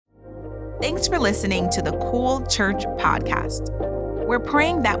Thanks for listening to the Cool Church Podcast. We're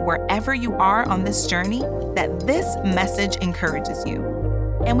praying that wherever you are on this journey, that this message encourages you.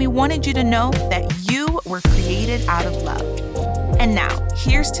 And we wanted you to know that you were created out of love. And now,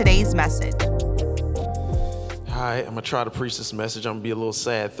 here's today's message. Hi, I'm going to try to preach this message. I'm going to be a little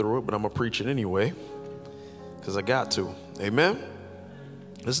sad through it, but I'm going to preach it anyway because I got to. Amen?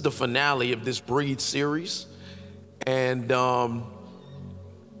 This is the finale of this Breathe series. And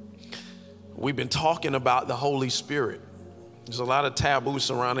we've been talking about the Holy Spirit. There's a lot of taboo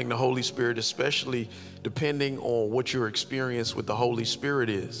surrounding the Holy Spirit, especially depending on what your experience with the Holy Spirit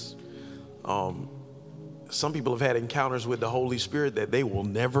is. Some people have had encounters with the Holy Spirit that they will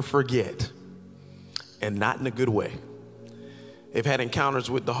never forget, and not in a good way. They've had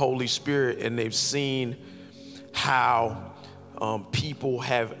encounters with the Holy Spirit and they've seen how people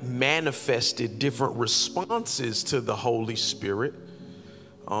have manifested different responses to the Holy Spirit.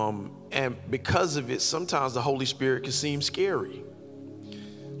 And because of it, sometimes the Holy Spirit can seem scary.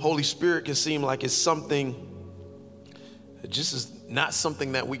 Holy Spirit can seem like it's something, just is not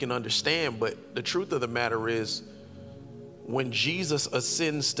something that we can understand. But the truth of the matter is, when Jesus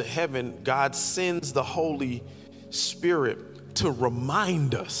ascends to heaven, God sends the Holy Spirit to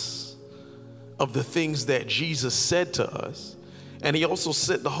remind us of the things that Jesus said to us. And he also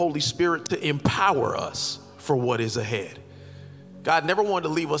sent the Holy Spirit to empower us for what is ahead. God never wanted to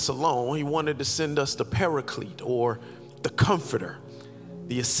leave us alone. He wanted to send us the paraclete, or the comforter,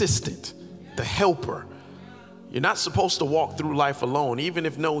 the assistant, the helper. You're not supposed to walk through life alone. Even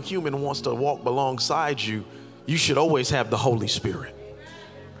if no human wants to walk alongside you, you should always have the Holy Spirit.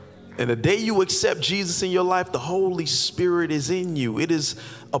 And the day you accept Jesus in your life, the Holy Spirit is in you. It is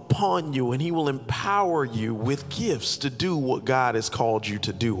upon you, and he will empower you with gifts to do what God has called you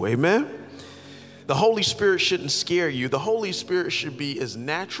to do. Amen? The Holy Spirit shouldn't scare you. The Holy Spirit should be as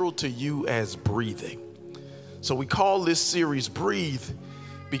natural to you as breathing. So we call this series Breathe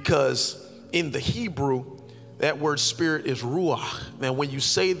because in the Hebrew, that word spirit is ruach. Now, when you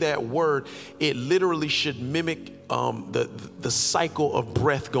say that word, it literally should mimic the cycle of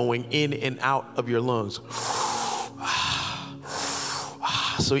breath going in and out of your lungs.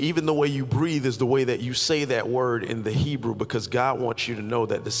 So even the way you breathe is the way that you say that word in the Hebrew, because God wants you to know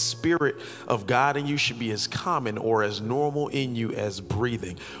that the Spirit of God in you should be as common or as normal in you as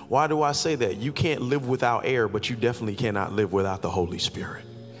breathing. Why do I say that? You can't live without air, but you definitely cannot live without the Holy Spirit.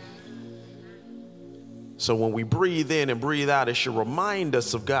 So when we breathe in and breathe out, it should remind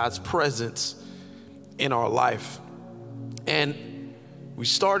us of God's presence in our life. And we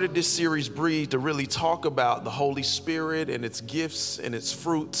started this series, Breathe, to really talk about the Holy Spirit and its gifts and its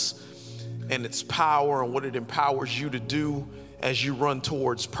fruits and its power and what it empowers you to do as you run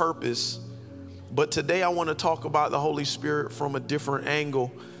towards purpose. But today I want to talk about the Holy Spirit from a different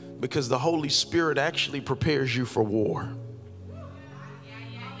angle, because the Holy Spirit actually prepares you for war.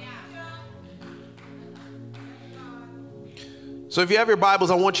 So if you have your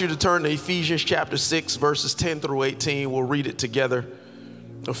Bibles, I want you to turn to Ephesians chapter 6, verses 10 through 18. We'll read it together.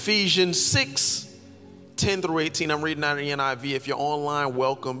 Ephesians 6, 10 through 18. I'm reading out of the NIV. If you're online,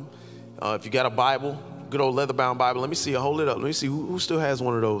 welcome. If you got a Bible, good old leather-bound Bible, let me see you. Hold it up. Let me see who still has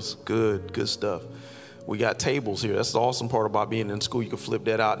one of those. Good stuff. We got tables here. That's the awesome part about being in school. You can flip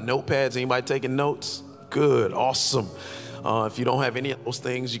that out. Notepads, anybody taking notes? Good, awesome. If you don't have any of those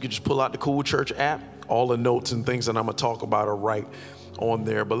things, you can just pull out the Cool Church app. All the notes and things that I'm going to talk about are right on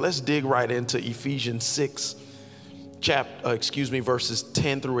there. But let's dig right into Ephesians 6, verses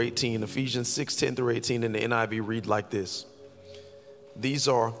 10 through 18. Ephesians 6, 10 through 18 in the NIV read like this. These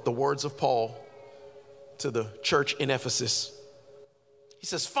are the words of Paul to the church in Ephesus. He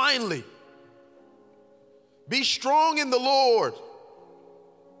says, finally, be strong in the Lord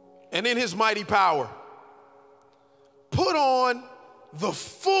and in his mighty power. Put on the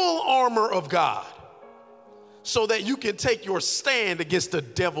full armor of God, so that you can take your stand against the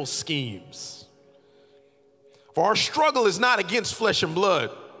devil's schemes. For our struggle is not against flesh and blood,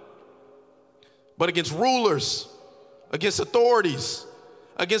 but against rulers, against authorities,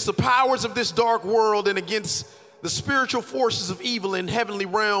 against the powers of this dark world, and against the spiritual forces of evil in heavenly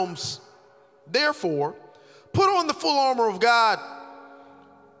realms. Therefore, put on the full armor of God,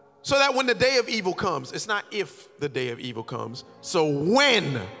 so that when the day of evil comes, it's not if the day of evil comes, so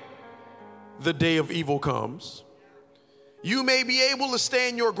when the day of evil comes, you may be able to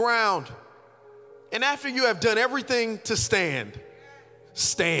stand your ground. And after you have done everything to stand,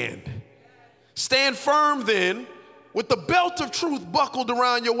 stand. Stand firm then, with the belt of truth buckled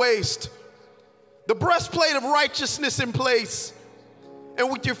around your waist, the breastplate of righteousness in place,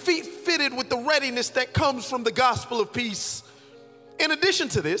 and with your feet fitted with the readiness that comes from the gospel of peace. In addition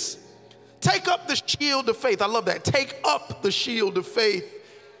to this, Take up the shield of faith. I love that. Take up the shield of faith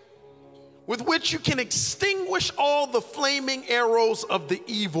with which you can extinguish all the flaming arrows of the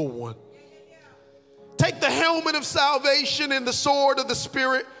evil one. Take the helmet of salvation and the sword of the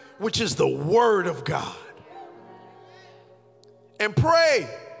Spirit, which is the word of God. And pray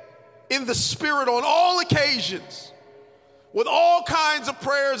in the Spirit on all occasions with all kinds of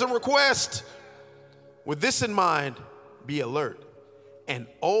prayers and requests. With this in mind, be alert and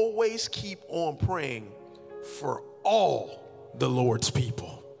always keep on praying for all the Lord's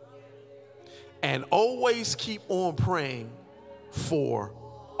people. And always keep on praying for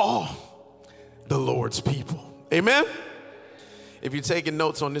all the Lord's people. Amen? If you're taking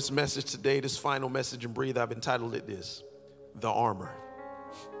notes on this message today, this final message in Breathe, I've entitled it this: The Armor.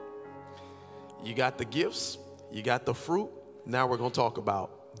 You got the gifts, you got the fruit. Now we're going to talk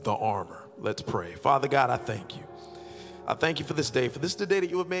about the armor. Let's pray. Father God, I thank you. I thank you for this day. For this is the day that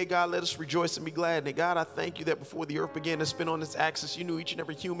you have made, God. Let us rejoice and be glad in it. God, I thank you that before the earth began to spin on its axis, you knew each and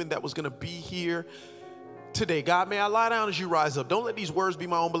every human that was going to be here today. God, may I lie down as you rise up. Don't let these words be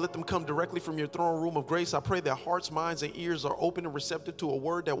my own, but let them come directly from your throne room of grace. I pray that hearts, minds, and ears are open and receptive to a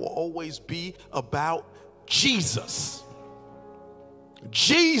word that will always be about Jesus.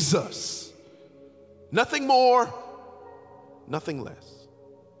 Jesus. Nothing more, nothing less.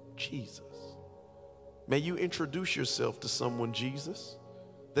 Jesus. May you introduce yourself to someone, Jesus,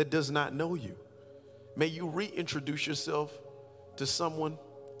 that does not know you. May you reintroduce yourself to someone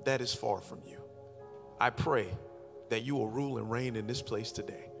that is far from you. I pray that you will rule and reign in this place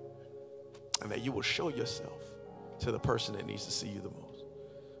today, and that you will show yourself to the person that needs to see you the most.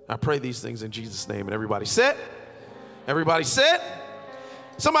 I pray these things in Jesus' name. And everybody said? Everybody said?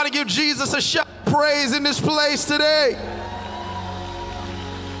 Somebody give Jesus a shout of praise in this place today.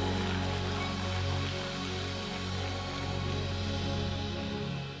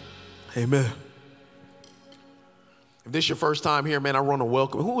 Amen. If this is your first time here, man, I want to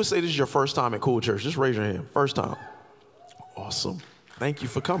welcome. Who would say this is your first time at Cool Church? Just raise your hand. First time. Awesome. Thank you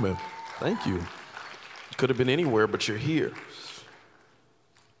for coming. Thank you. You could have been anywhere, but you're here.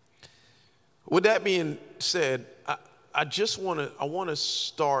 With that being said, I want to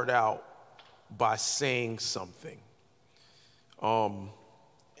start out by saying something. And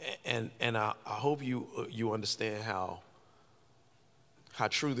I hope you understand how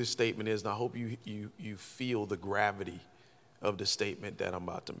true this statement is, and I hope you feel the gravity of the statement that I'm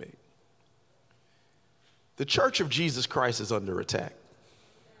about to make. The Church of Jesus Christ is under attack.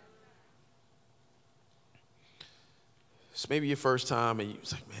 It's maybe your first time, and you're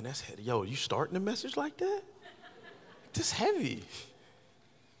like, man, that's heavy. Yo, you starting a message like that? This heavy.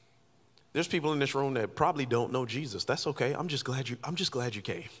 There's people in this room that probably don't know Jesus. That's okay. I'm just glad you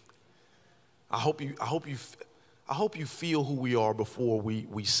came. I hope you feel who we are before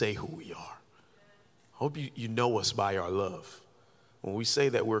we say who we are. I hope you know us by our love. When we say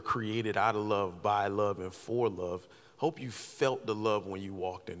that we're created out of love, by love, and for love, hope you felt the love when you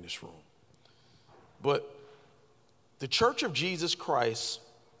walked in this room. But the Church of Jesus Christ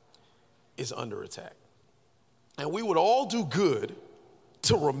is under attack. And we would all do good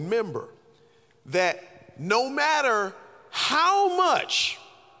to remember that no matter how much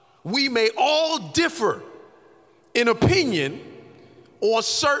we may all differ in opinion on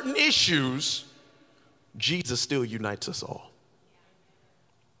certain issues, Jesus still unites us all.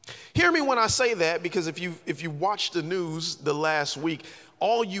 Hear me when I say that, because if you watch the news the last week,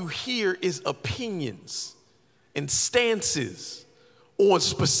 all you hear is opinions and stances on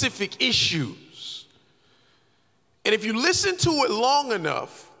specific issues. And if you listen to it long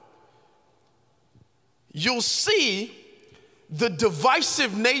enough, you'll see the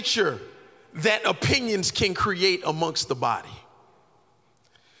divisive nature that opinions can create amongst the body.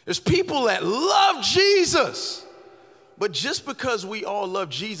 There's people that love Jesus, but just because we all love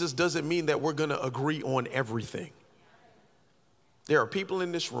Jesus doesn't mean that we're going to agree on everything. There are people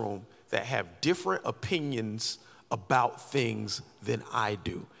in this room that have different opinions about things than I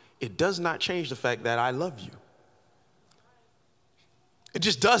do. It does not change the fact that I love you. It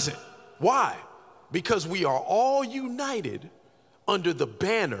just doesn't. Why? Because we are all united under the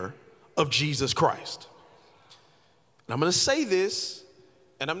banner of Jesus Christ. And I'm going to say this,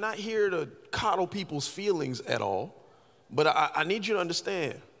 and I'm not here to coddle people's feelings at all, but I need you to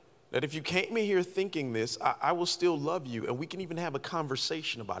understand that if you came in here thinking this, I will still love you, and we can even have a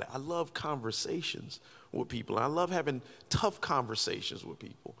conversation about it. I love conversations with people, and I love having tough conversations with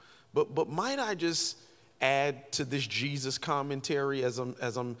people. But might I just add to this Jesus commentary as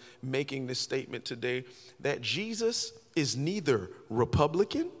I'm making this statement today, that Jesus is neither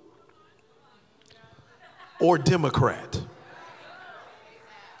Republican or Democrat.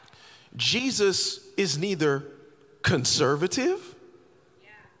 Jesus is neither conservative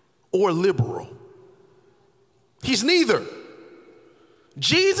or liberal. He's neither.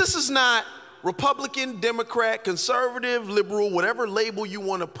 Jesus is not Republican, Democrat, conservative, liberal, whatever label you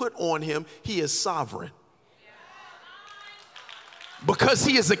want to put on him. He is sovereign. Because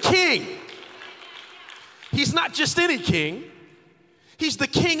he is a king. He's not just any king. He's the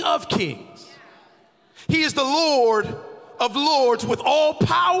King of kings. He is the Lord of lords with all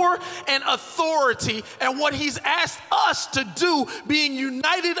power and authority. And what he's asked us to do, being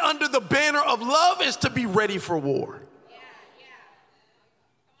united under the banner of love, is to be ready for war.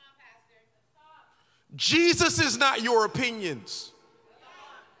 Jesus is not your opinions.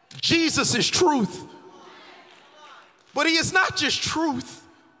 Jesus is truth. But he is not just truth.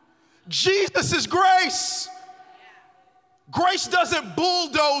 Jesus is grace. Grace doesn't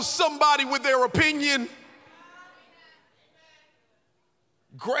bulldoze somebody with their opinion.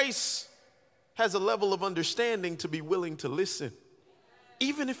 Grace has a level of understanding to be willing to listen,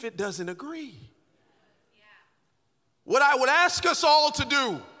 even if it doesn't agree. What I would ask us all to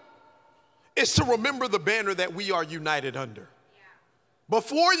do is to remember the banner that we are united under.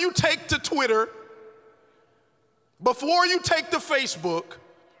 Before you take to Twitter, before you take to Facebook,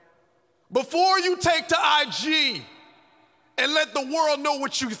 before you take to IG and let the world know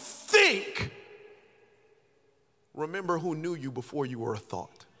what you think, remember who knew you before you were a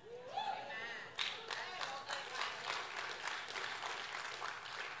thought.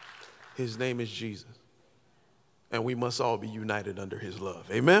 His name is Jesus. And we must all be united under his love.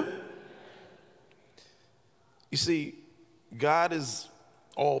 Amen? You see, God is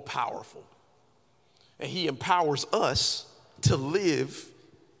all powerful. And he empowers us to live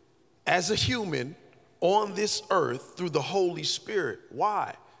as a human on this earth through the Holy Spirit.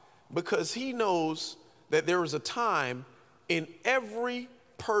 Why? Because he knows that there is a time in every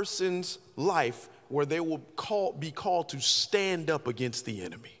person's life where they will be called to stand up against the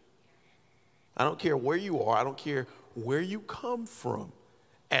enemy. I don't care where you are. I don't care where you come from.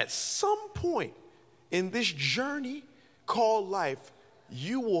 At some point in this journey called life,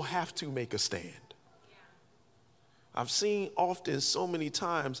 you will have to make a stand. I've seen often so many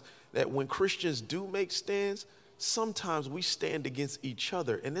times that when Christians do make stands, sometimes we stand against each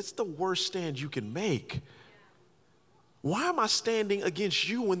other, and it's the worst stand you can make. Why am I standing against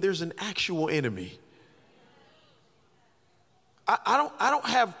you when there's an actual enemy? I don't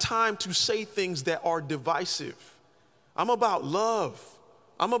have time to say things that are divisive. I'm about love.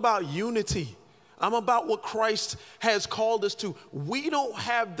 I'm about unity. I'm about what Christ has called us to. We don't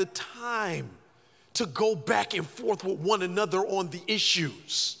have the time to go back and forth with one another on the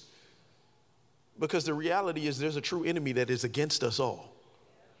issues. Because the reality is there's a true enemy that is against us all.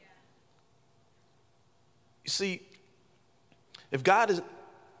 You see, if God has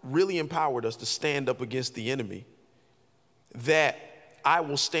really empowered us to stand up against the enemy, that I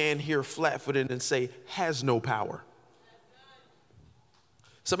will stand here flat-footed and say has no power.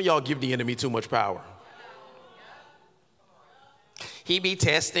 Some of y'all give the enemy too much power. He be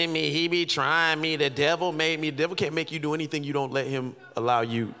testing me. He be trying me. The devil made me. The devil can't make you do anything you don't let him allow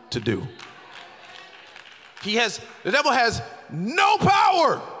you to do. The devil has no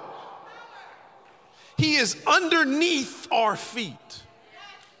power. He is underneath our feet.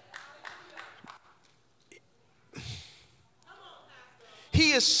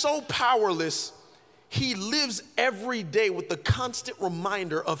 He is so powerless, he lives every day with the constant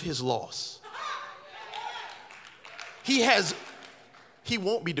reminder of his loss. He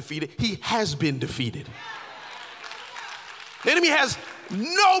won't be defeated. He has been defeated. The enemy has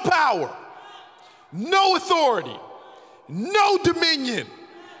no power, no authority, no dominion,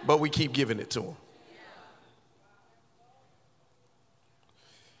 but we keep giving it to him.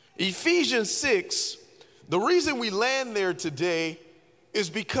 Ephesians 6, the reason we land there today is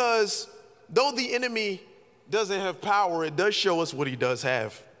because though the enemy doesn't have power, it does show us what he does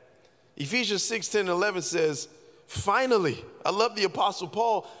have. Ephesians 6, 10, and 11 says, finally, I love the Apostle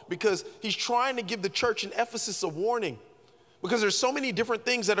Paul because he's trying to give the church in Ephesus a warning. Because there's so many different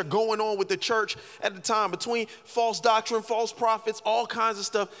things that are going on with the church at the time, between false doctrine, false prophets, all kinds of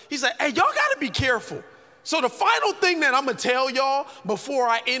stuff. He's like, hey, y'all got to be careful. So the final thing that I'm going to tell y'all before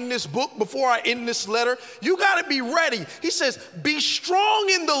I end this book, before I end this letter, you got to be ready. He says, be strong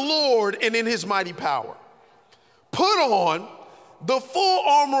in the Lord and in his mighty power. Put on the full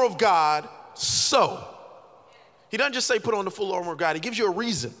armor of God so. He doesn't just say put on the full armor of God. He gives you a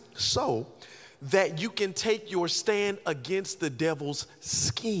reason. So that you can take your stand against the devil's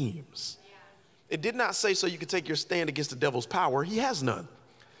schemes. It did not say so you can take your stand against the devil's power. He has none.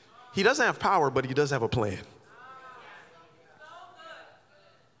 He doesn't have power, but he does have a plan.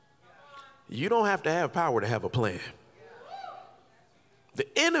 You don't have to have power to have a plan. The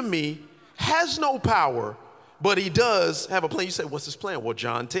enemy has no power, but he does have a plan. You say, what's his plan? Well,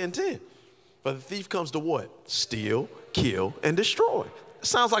 John 10:10. For the thief comes to what? Steal, kill, and destroy.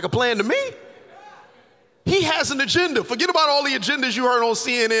 Sounds like a plan to me. He has an agenda. Forget about all the agendas you heard on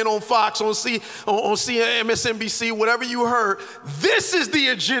CNN, on Fox, on CNN, MSNBC, whatever you heard. This is the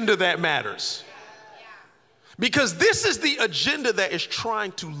agenda that matters. Because this is the agenda that is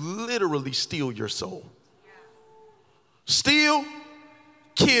trying to literally steal your soul. Steal,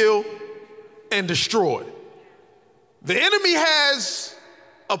 kill, and destroy. The enemy has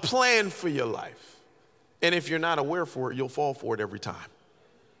a plan for your life. And if you're not aware for it, you'll fall for it every time.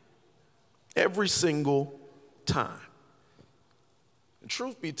 Every single time. The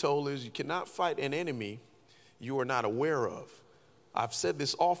truth be told is you cannot fight an enemy you are not aware of. I've said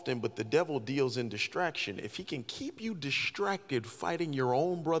this often, but the devil deals in distraction. If he can keep you distracted fighting your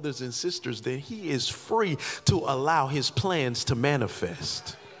own brothers and sisters, then he is free to allow his plans to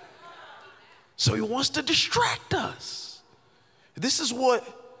manifest. So he wants to distract us. This is what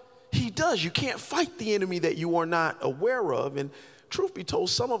he does. You can't fight the enemy that you are not aware of. And truth be told,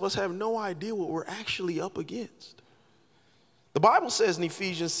 some of us have no idea what we're actually up against. The Bible says in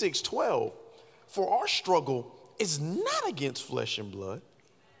Ephesians 6:12, for our struggle is not against flesh and blood.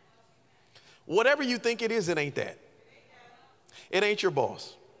 Whatever you think it is, it ain't that. It ain't your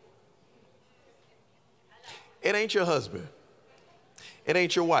boss. It ain't your husband. It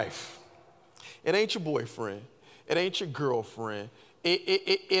ain't your wife. It ain't your boyfriend. It ain't your girlfriend.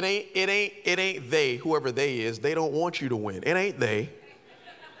 It ain't they, whoever they is. They don't want you to win. It ain't they.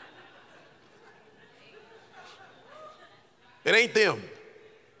 It ain't them.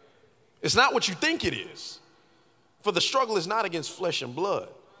 It's not what you think it is. For the struggle is not against flesh and blood.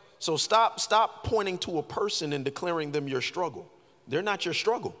 So stop pointing to a person and declaring them your struggle. They're not your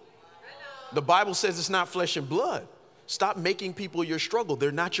struggle. The Bible says it's not flesh and blood. Stop making people your struggle.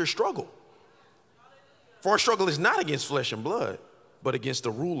 They're not your struggle. For our struggle is not against flesh and blood, but against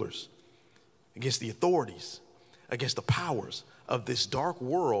the rulers, against the authorities, against the powers of this dark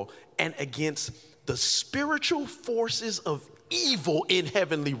world, and against the spiritual forces of evil in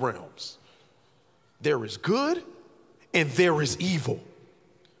heavenly realms. There is good and there is evil.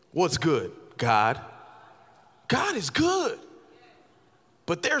 What's good? God. God is good.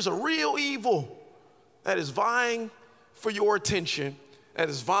 But there's a real evil that is vying for your attention, that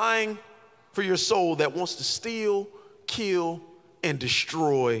is vying for your soul, that wants to steal, kill, and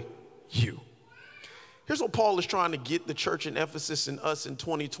destroy you. Here's what Paul is trying to get the church in Ephesus and us in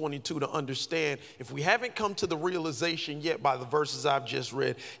 2022 to understand. If we haven't come to the realization yet by the verses I've just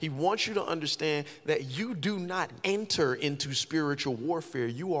read, he wants you to understand that you do not enter into spiritual warfare.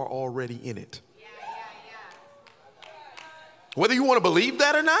 You are already in it. Whether you want to believe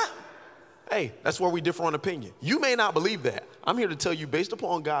that or not, hey, that's where we differ on opinion. You may not believe that. I'm here to tell you, based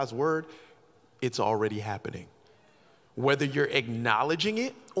upon God's word, it's already happening. Whether you're acknowledging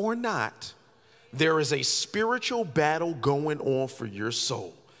it or not, there is a spiritual battle going on for your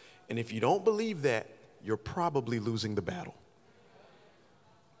soul. And if you don't believe that, you're probably losing the battle.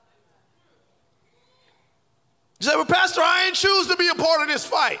 You say, well, Pastor, I ain't choose to be a part of this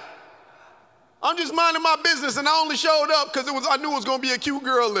fight. I'm just minding my business, and I only showed up because I knew it was going to be a cute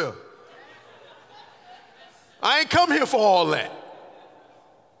girl there. I ain't come here for all that.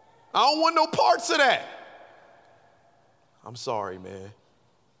 I don't want no parts of that. I'm sorry, man.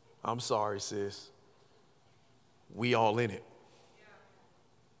 I'm sorry, sis. We all in it.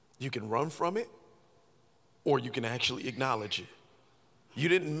 You can run from it, or you can actually acknowledge it. You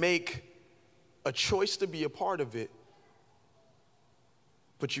didn't make a choice to be a part of it,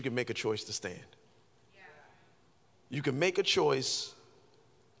 but you can make a choice to stand. You can make a choice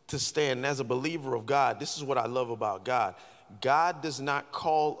to stand. And as a believer of God, this is what I love about God. God does not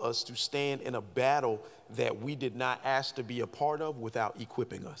call us to stand in a battle that we did not ask to be a part of without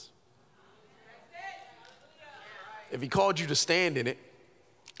equipping us. If he called you to stand in it,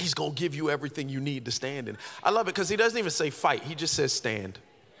 he's going to give you everything you need to stand in. I love it because he doesn't even say fight. He just says stand.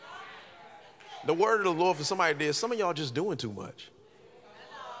 The word of the Lord for somebody is, some of y'all just doing too much.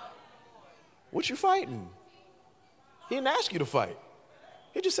 What you fighting? He didn't ask you to fight.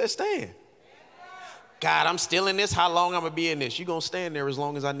 He just said stand. God, I'm still in this. How long I'm going to be in this? You're going to stand there as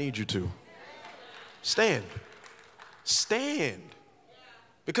long as I need you to. Stand. Stand.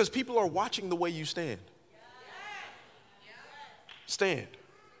 Because people are watching the way you stand. Stand.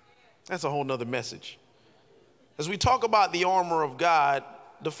 That's a whole nother message. As we talk about the armor of God,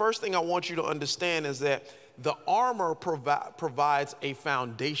 the first thing I want you to understand is that the armor provides a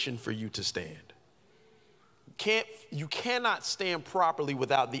foundation for you to stand. You cannot stand properly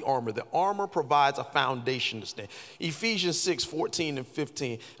without the armor. The armor provides a foundation to stand. Ephesians 6:14 and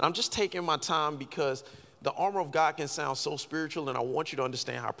 15. And I'm just taking my time because the armor of God can sound so spiritual, and I want you to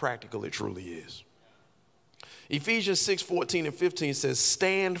understand how practical it truly is. Ephesians 6:14 and 15 says,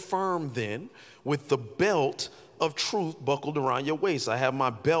 stand firm then with the belt of truth buckled around your waist. I have my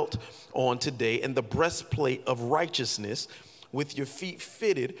belt on today and the breastplate of righteousness, with your feet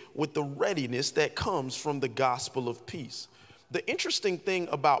fitted with the readiness that comes from the gospel of peace. The interesting thing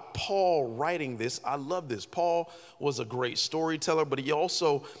about Paul writing this, I love this. Paul was a great storyteller, but he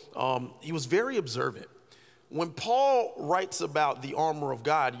also, he was very observant. When Paul writes about the armor of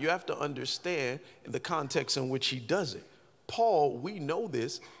God, you have to understand the context in which he does it. Paul, we know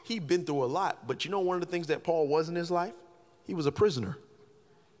this, he'd been through a lot, but you know one of the things that Paul was in his life? He was a prisoner.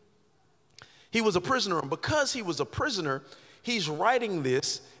 He was a prisoner, and because he was a prisoner, he's writing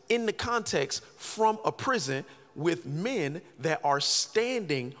this in the context from a prison with men that are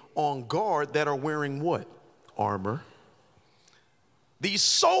standing on guard that are wearing what? Armor. These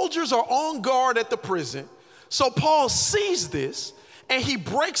soldiers are on guard at the prison. So Paul sees this and he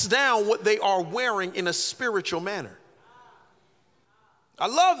breaks down what they are wearing in a spiritual manner. I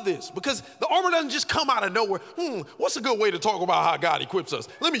love this because the armor doesn't just come out of nowhere. What's a good way to talk about how God equips us?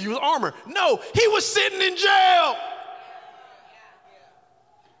 Let me use armor. No, he was sitting in jail.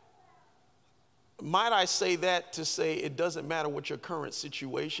 Might I say that to say it doesn't matter what your current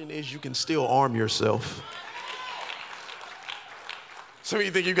situation is, you can still arm yourself. Some of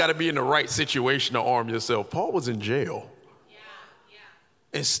you think you got to be in the right situation to arm yourself. Paul was in jail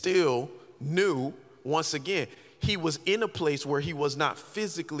and still knew, once again, he was in a place where he was not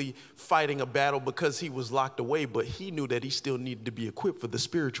physically fighting a battle because he was locked away, but he knew that he still needed to be equipped for the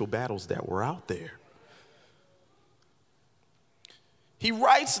spiritual battles that were out there. He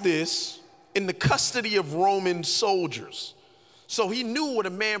writes this in the custody of Roman soldiers. So he knew what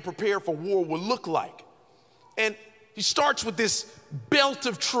a man prepared for war would look like. And he starts with this belt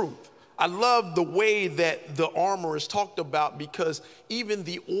of truth. I love the way that the armor is talked about because even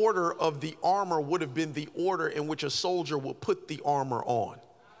the order of the armor would have been the order in which a soldier would put the armor on.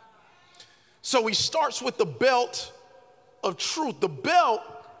 So he starts with the belt of truth. The belt,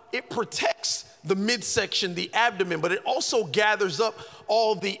 it protects the midsection, the abdomen, but it also gathers up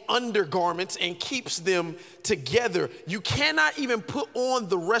all the undergarments and keeps them together. You cannot even put on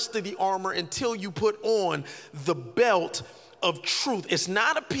the rest of the armor until you put on the belt of truth. It's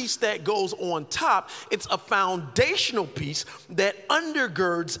not a piece that goes on top. It's a foundational piece that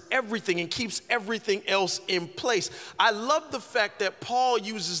undergirds everything and keeps everything else in place. I love the fact that Paul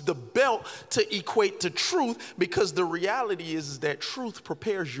uses the belt to equate to truth because the reality is that truth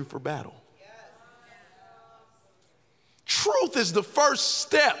prepares you for battle. Truth is the first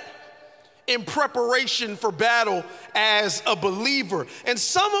step in preparation for battle as a believer. And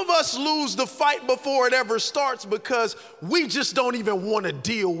some of us lose the fight before it ever starts because we just don't even want to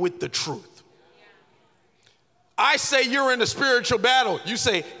deal with the truth. I say you're in a spiritual battle. You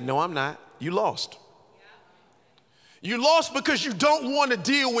say, no, I'm not. You lost. You lost because you don't want to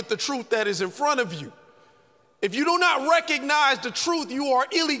deal with the truth that is in front of you. If you do not recognize the truth, you are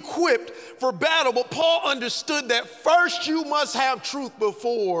ill-equipped for battle. But Paul understood that first you must have truth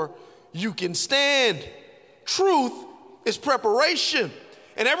before you can stand. Truth is preparation.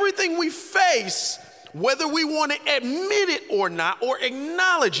 And everything we face, whether we want to admit it or not, or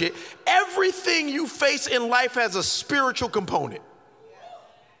acknowledge it, everything you face in life has a spiritual component.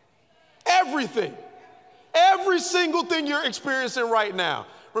 Everything. Every single thing you're experiencing right now.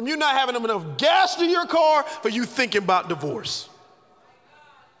 From you not having enough gas to your car for you thinking about divorce.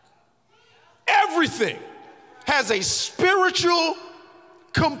 Everything has a spiritual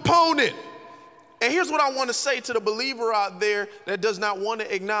component. And here's what I want to say to the believer out there that does not want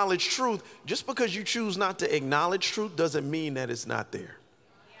to acknowledge truth. Just because you choose not to acknowledge truth doesn't mean that it's not there.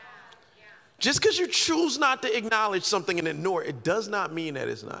 Just because you choose not to acknowledge something and ignore it does not mean that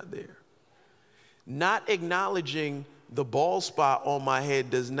it's not there. Not acknowledging the bald spot on my head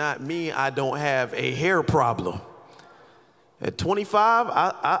does not mean I don't have a hair problem. At 25,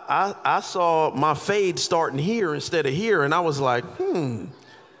 I saw my fade starting here instead of here, and I was like,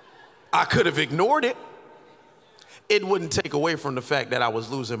 I could have ignored it. It wouldn't take away from the fact that I was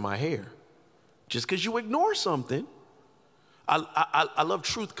losing my hair. Just because you ignore something, I love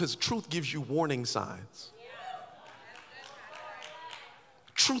truth because truth gives you warning signs.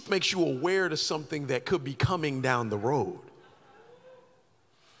 Truth makes you aware to something that could be coming down the road.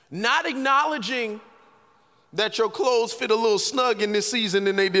 Not acknowledging that your clothes fit a little snug in this season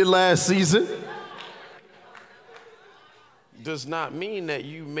than they did last season does not mean that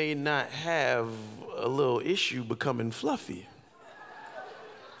you may not have a little issue becoming fluffy.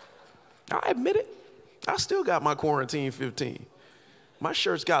 I admit it. I still got my quarantine 15. My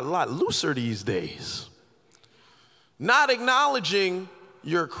shirts got a lot looser these days. Not acknowledging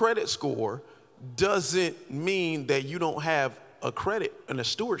your credit score doesn't mean that you don't have a credit and a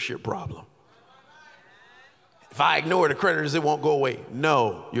stewardship problem. If I ignore the creditors, it won't go away.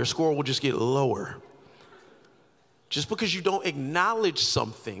 No, your score will just get lower. Just because you don't acknowledge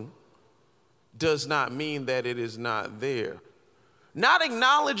something does not mean that it is not there. Not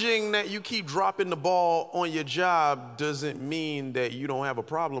acknowledging that you keep dropping the ball on your job doesn't mean that you don't have a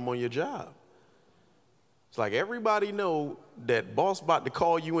problem on your job. It's like everybody know that boss about to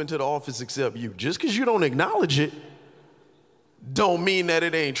call you into the office except you. Just because you don't acknowledge it don't mean that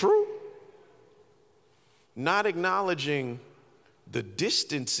it ain't true. Not acknowledging the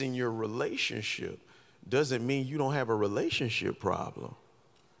distance in your relationship doesn't mean you don't have a relationship problem.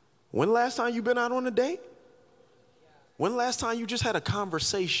 When the last time you been out on a date? When the last time you just had a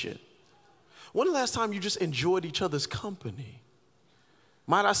conversation? When the last time you just enjoyed each other's company?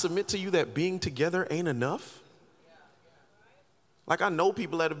 Might I submit to you that being together ain't enough? Like I know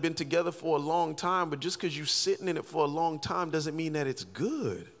people that have been together for a long time, but just because you're sitting in it for a long time doesn't mean that it's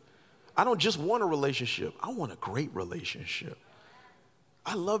good. I don't just want a relationship. I want a great relationship.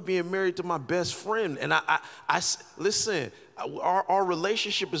 I love being married to my best friend. And I listen, our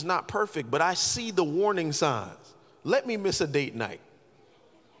relationship is not perfect, but I see the warning signs. Let me miss a date night.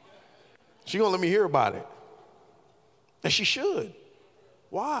 She gonna let me hear about it. And she should.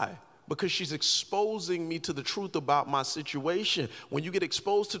 Why? Because she's exposing me to the truth about my situation. When you get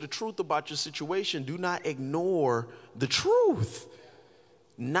exposed to the truth about your situation, do not ignore the truth.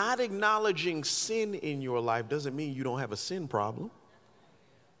 Not acknowledging sin in your life doesn't mean you don't have a sin problem.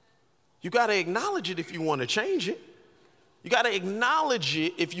 You got to acknowledge it if you want to change it. You got to acknowledge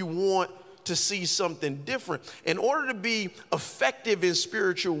it if you want to see something different. In order to be effective in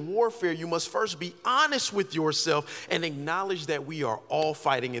spiritual warfare, you must first be honest with yourself and acknowledge that we are all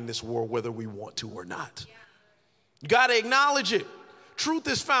fighting in this war, whether we want to or not. You got to acknowledge it. Truth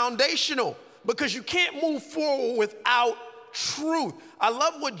is foundational because you can't move forward without truth. I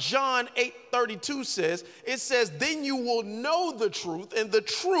love what John 8:32 says. It says, then you will know the truth and the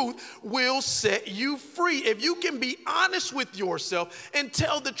truth will set you free. If you can be honest with yourself and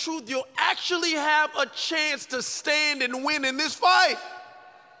tell the truth, you'll actually have a chance to stand and win in this fight.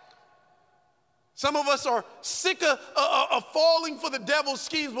 Some of us are sick of falling for the devil's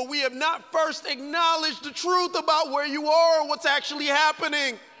schemes, but we have not first acknowledged the truth about where you are or what's actually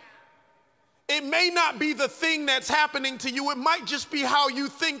happening. It may not be the thing that's happening to you. It might just be how you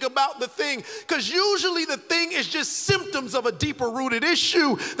think about the thing. Because usually the thing is just symptoms of a deeper rooted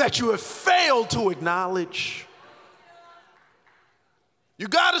issue that you have failed to acknowledge. You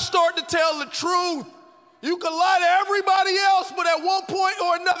got to start to tell the truth. You can lie to everybody else, but at one point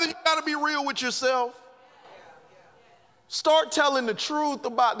or another, you got to be real with yourself. Start telling the truth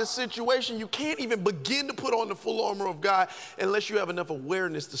about the situation. You can't even begin to put on the full armor of God unless you have enough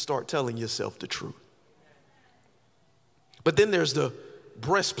awareness to start telling yourself the truth. But then there's the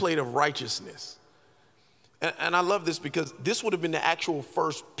breastplate of righteousness. And I love this because this would have been the actual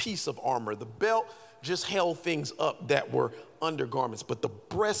first piece of armor. The belt just held things up that were undergarments, but the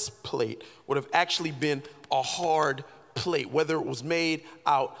breastplate would have actually been a hard plate, whether it was made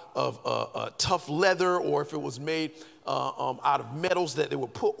out of tough leather or if it was made out of metals that they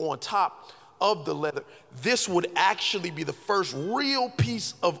would put on top of the leather. This would actually be the first real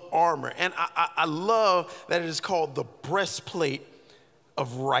piece of armor. And I love that it is called the breastplate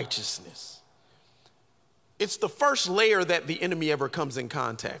of righteousness. It's the first layer that the enemy ever comes in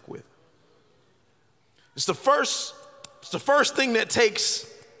contact with. It's the first thing that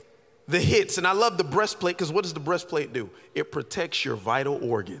takes the hits. And I love the breastplate because what does the breastplate do? It protects your vital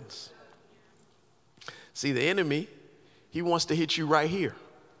organs. See, the enemy, he wants to hit you right here.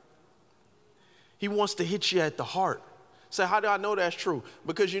 He wants to hit you at the heart. So how do I know that's true?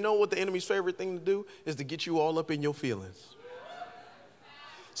 Because you know what the enemy's favorite thing to do is to get you all up in your feelings.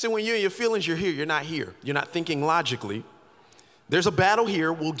 See, when you're in your feelings, you're here. You're not here. You're not thinking logically. There's a battle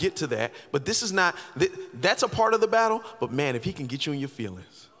here. We'll get to that. But this is not, that's a part of the battle. But man, if he can get you in your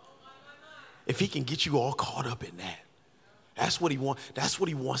feelings, if he can get you all caught up in that, that's what he wants. That's what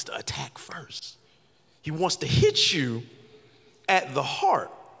he wants to attack first. He wants to hit you at the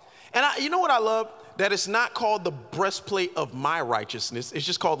heart. And you know what I love? That it's not called the breastplate of my righteousness. It's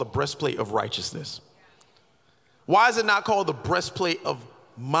just called the breastplate of righteousness. Why is it not called the breastplate of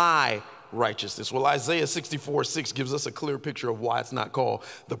my righteousness. Well, Isaiah 64:6 gives us a clear picture of why it's not called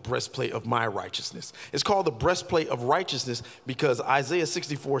the breastplate of my righteousness. It's called the breastplate of righteousness because Isaiah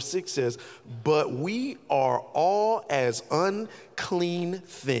 64:6 says, but we are all as unclean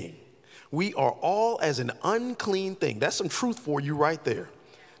thing. We are all as an unclean thing. That's some truth for you right there.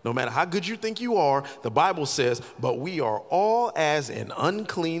 No matter how good you think you are, the Bible says, but we are all as an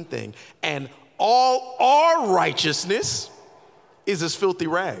unclean thing. And all our righteousness is as filthy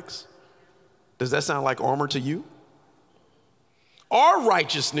rags. Does that sound like armor to you? Our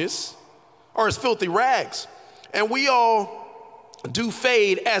righteousness are as filthy rags. And we all do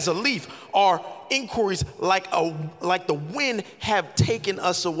fade as a leaf. Our inquiries like the wind have taken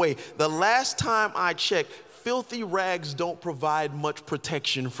us away. The last time I checked, filthy rags don't provide much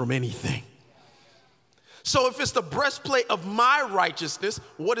protection from anything. So if it's the breastplate of my righteousness,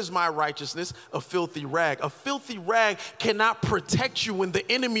 what is my righteousness? A filthy rag. A filthy rag cannot protect you when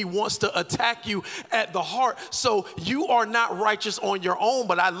the enemy wants to attack you at the heart. So you are not righteous on your own,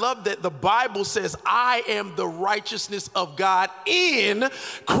 but I love that the Bible says, I am the righteousness of God in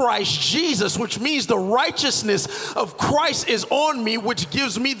Christ Jesus, which means the righteousness of Christ is on me, which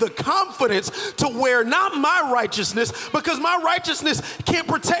gives me the confidence to wear not my righteousness, because my righteousness can't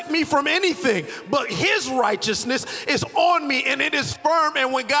protect me from anything, but his righteousness is on me and it is firm.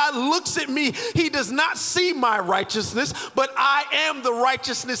 And when God looks at me, he does not see my righteousness, but I am the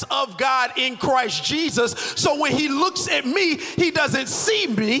righteousness of God in Christ Jesus. So when he looks at me, he doesn't see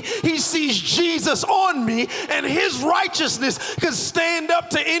me. He sees Jesus on me, and his righteousness can stand up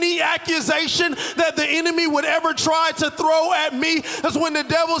to any accusation that the enemy would ever try to throw at me. That's when the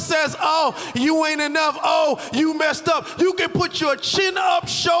devil says, oh, you ain't enough. Oh, you messed up. You can put your chin up,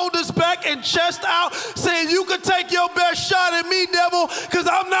 shoulders back, and chest out, saying you can take your best shot at me, devil, because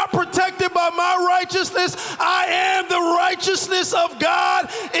I'm not protected by my righteousness. I am the righteousness of God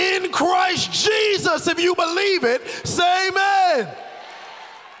in Christ Jesus. If you believe it, say amen.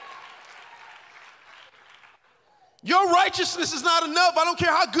 Your righteousness is not enough. I don't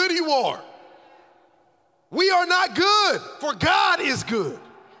care how good you are. We are not good, for God is good.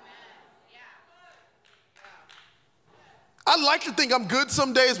 I like to think I'm good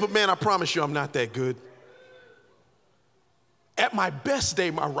some days, but man, I promise you I'm not that good. At my best day,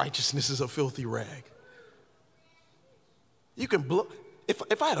 my righteousness is a filthy rag. You can blow,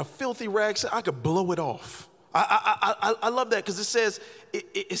 if I had a filthy rag, I could blow it off. I love that because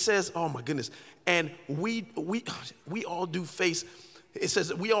it says, oh my goodness, and we all do face, it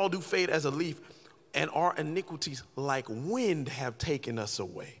says we all do fade as a leaf, and our iniquities like wind have taken us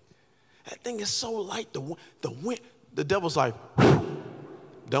away. That thing is so light, the wind, the devil's like,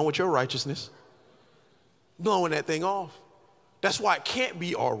 done with your righteousness, blowing that thing off. That's why it can't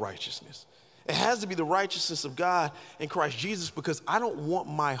be our righteousness. It has to be the righteousness of God in Christ Jesus, because I don't want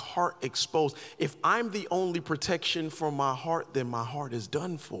my heart exposed. If I'm the only protection for my heart, then my heart is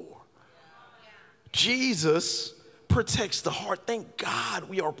done for. Jesus protects the heart. Thank God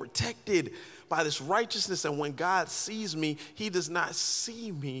we are protected by this righteousness. And when God sees me, he does not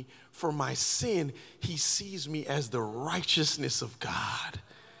see me for my sin. He sees me as the righteousness of God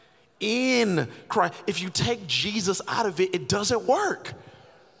in Christ. If you take Jesus out of it, it doesn't work.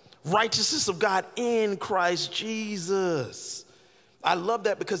 Righteousness of God in Christ Jesus. I love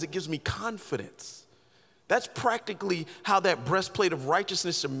that because it gives me confidence. That's practically how that breastplate of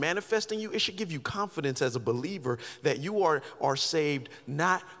righteousness should manifest in you. It should give you confidence as a believer that you are saved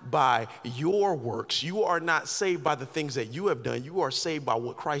not by your works. You are not saved by the things that you have done. You are saved by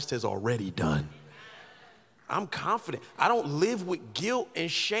what Christ has already done. I'm confident. I don't live with guilt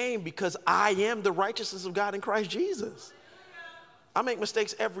and shame because I am the righteousness of God in Christ Jesus. I make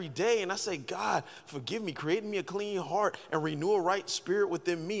mistakes every day and I say, God, forgive me, create me a clean heart and renew a right spirit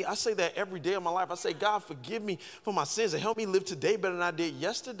within me. I say that every day of my life. I say, God, forgive me for my sins and help me live today better than I did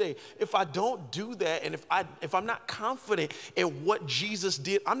yesterday. If I don't do that, and if I'm not confident in what Jesus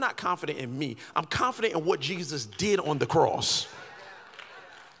did, I'm not confident in me. I'm confident in what Jesus did on the cross.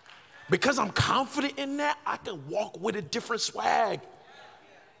 Because I'm confident in that, I can walk with a different swag.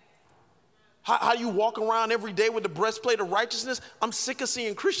 How you walk around every day with the breastplate of righteousness? I'm sick of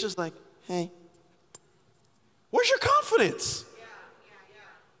seeing Christians like, hey, where's your confidence?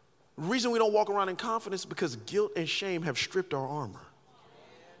 The reason we don't walk around in confidence is because guilt and shame have stripped our armor.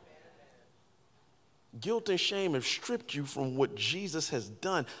 Guilt and shame have stripped you from what Jesus has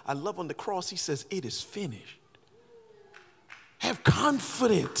done. I love on the cross, he says, it is finished. Have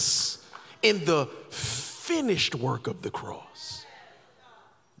confidence in the finished work of the cross.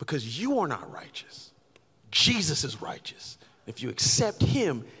 Because you are not righteous. Jesus is righteous. If you accept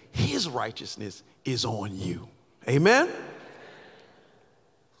him, his righteousness is on you. Amen?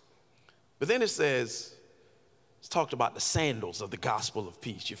 But then it's talked about the sandals of the gospel of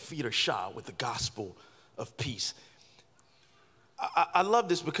peace. Your feet are shod with the gospel of peace. I love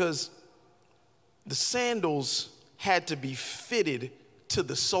this because the sandals had to be fitted to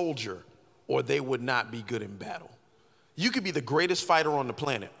the soldier or they would not be good in battle. You could be the greatest fighter on the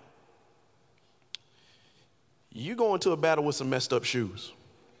planet. You go into a battle with some messed up shoes.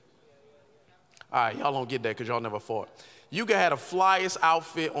 All right, y'all don't get that because y'all never fought. You could have the flyest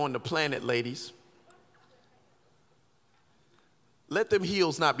outfit on the planet, ladies. Let them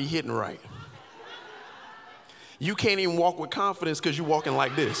heels not be hitting right. You can't even walk with confidence because you're walking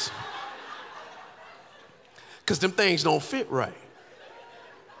like this. Because them things don't fit right.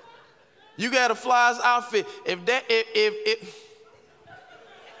 You got a fly's outfit. If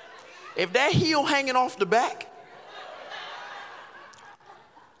that heel hanging off the back,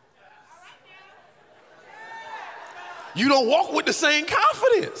 you don't walk with the same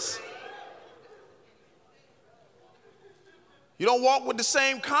confidence. You don't walk with the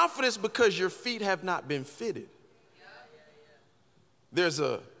same confidence because your feet have not been fitted.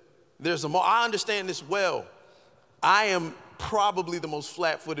 I understand this well. I am probably the most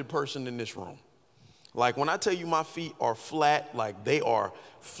flat-footed person in this room. Like when I tell you my feet are flat, like they are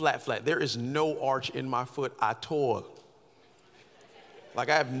flat. There is no arch in my foot at all. Like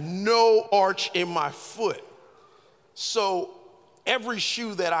I have no arch in my foot. So every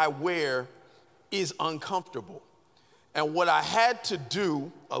shoe that I wear is uncomfortable. And what I had to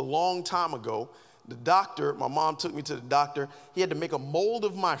do a long time ago, my mom took me to the doctor. He had to make a mold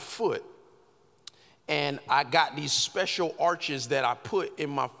of my foot. And I got these special arches that I put in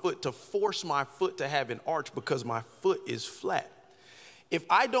my foot to force my foot to have an arch because my foot is flat. If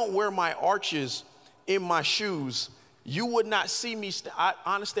I don't wear my arches in my shoes, you would not see me.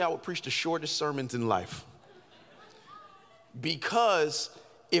 Honestly, I would preach the shortest sermons in life. Because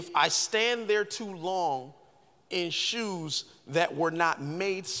if I stand there too long in shoes that were not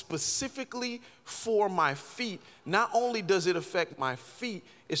made specifically for my feet, not only does it affect my feet,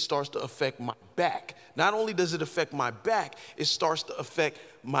 it starts to affect my back. Not only does it affect my back, it starts to affect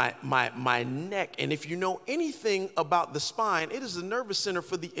my neck. And if you know anything about the spine, it is the nervous center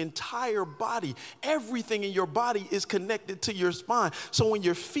for the entire body. Everything in your body is connected to your spine. So when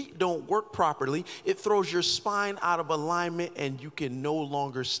your feet don't work properly, it throws your spine out of alignment and you can no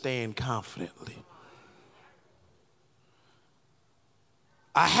longer stand confidently.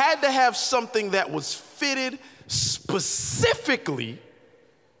 I had to have something that was fitted specifically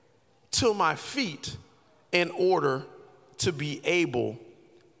to my feet in order to be able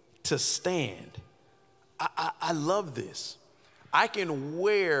to stand. I love this. I can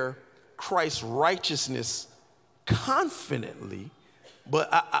wear Christ's righteousness confidently, but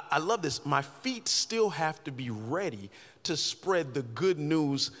I love this. My feet still have to be ready to spread the good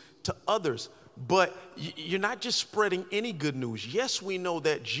news to others. But you're not just spreading any good news. Yes, we know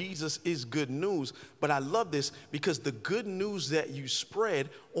that Jesus is good news, but I love this because the good news that you spread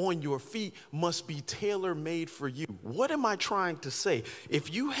on your feet must be tailor-made for you. What am I trying to say?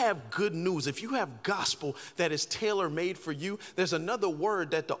 If you have good news, if you have gospel that is tailor-made for you, there's another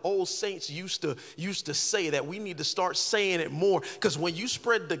word that the old saints used to say that we need to start saying it more, because when you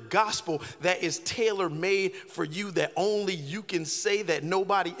spread the gospel that is tailor-made for you, that only you can say, that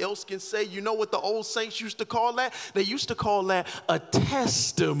nobody else can say, you know what the old saints used to call that? They used to call that a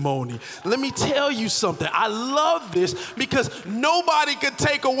testimony. Let me tell you something. I love this because nobody could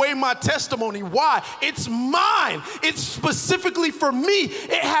take away my testimony. Why? It's mine. It's specifically for me.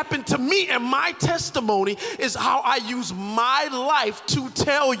 It happened to me, and my testimony is how I use my life to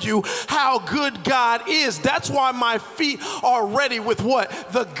tell you how good God is. That's why my feet are ready with what?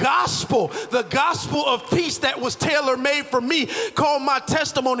 The gospel of peace that was tailor-made for me, called my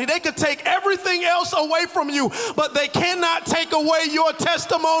testimony. They could take everything else away from you, but they cannot take away your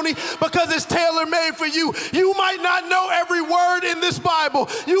testimony because it's tailor-made for you. You might not know every word in this Bible.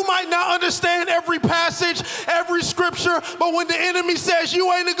 You might not understand every passage, every scripture, but when the enemy says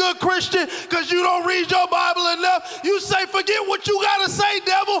you ain't a good Christian because you don't read your Bible enough, you say, forget what you got to say,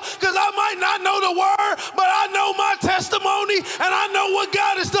 devil, because I might not know the word, but I know my testimony and I know what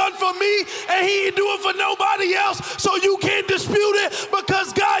God has done for me, and he ain't do it for nobody else, so you can't dispute it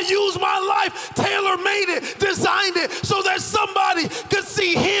because God used my life, tailor-made it, designed it so that somebody could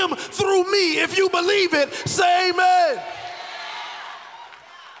see him through me. If you believe it, say amen.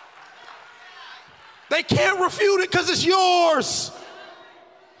 They can't refute it because it's yours.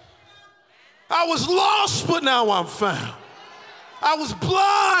 I was lost, but now I'm found. I was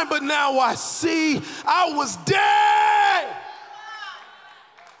blind, but now I see. I was dead.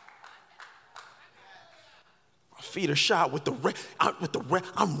 My feet are shod with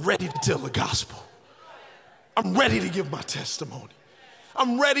I'm ready to tell the gospel. I'm ready to give my testimony.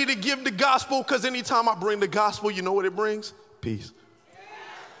 I'm ready to give the gospel because anytime I bring the gospel, you know what it brings? Peace.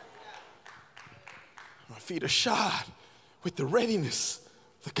 My feet are shod with the readiness,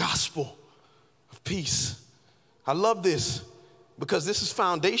 the gospel of peace. I love this because this is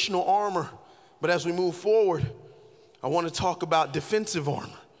foundational armor. But as we move forward, I want to talk about defensive armor.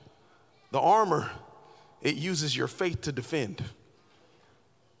 The armor, it uses your faith to defend.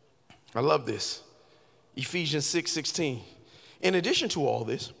 I love this. Ephesians 6:16. In addition to all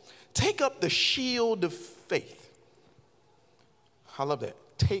this, take up the shield of faith. I love that.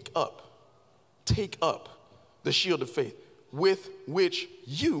 Take up the shield of faith with which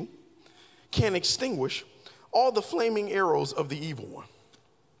you can extinguish all the flaming arrows of the evil one.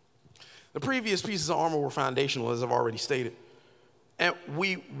 The previous pieces of armor were foundational, as I've already stated, and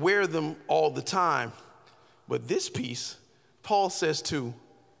we wear them all the time. But this piece, Paul says to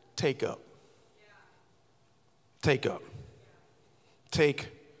take up. Take up. Take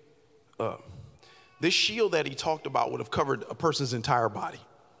up. This shield that he talked about would have covered a person's entire body,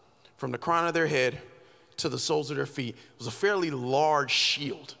 from the crown of their head to the soles of their feet. It was a fairly large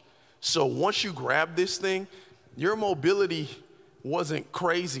shield. So once you grab this thing, your mobility wasn't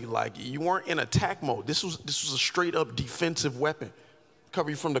crazy. Like, you weren't in attack mode. This was a straight up defensive weapon. Cover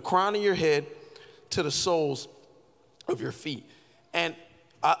you from the crown of your head to the soles of your feet. And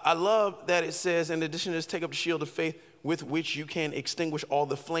I love that it says, in addition to this, take up the shield of faith with which you can extinguish all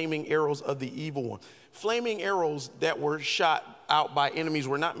the flaming arrows of the evil one. Flaming arrows that were shot out by enemies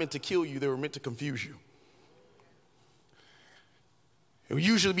were not meant to kill you. They were meant to confuse you. It would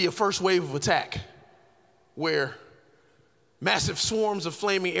usually be a first wave of attack where massive swarms of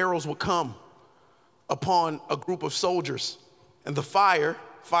flaming arrows would come upon a group of soldiers. And the fire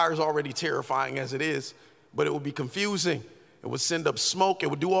is already terrifying as it is, but it would be confusing. It would send up smoke.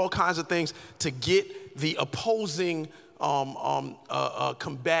 It would do all kinds of things to get the opposing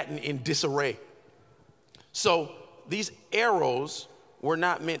combatant in disarray. So these arrows were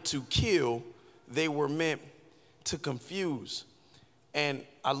not meant to kill. They were meant to confuse. And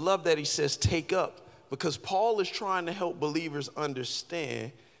I love that he says take up, because Paul is trying to help believers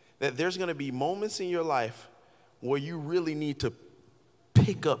understand that there's going to be moments in your life where you really need to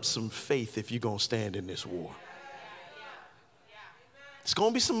pick up some faith if you're going to stand in this war. It's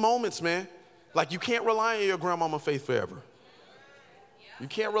going to be some moments, man. Like, you can't rely on your grandmama faith forever. You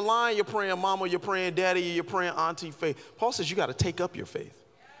can't rely on your praying mama, your praying daddy, your praying auntie faith. Paul says you got to take up your faith.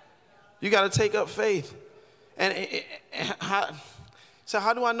 You got to take up faith. So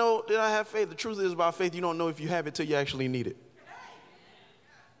how do I know that I have faith? The truth is, about faith, you don't know if you have it till you actually need it.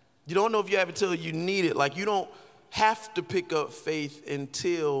 You don't know if you have it till you need it. Like, you don't have to pick up faith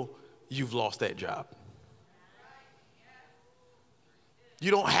until you've lost that job. You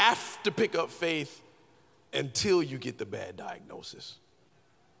don't have to pick up faith until you get the bad diagnosis.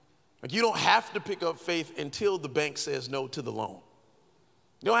 Like, you don't have to pick up faith until the bank says no to the loan.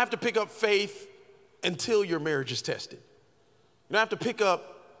 You don't have to pick up faith until your marriage is tested. You don't have to pick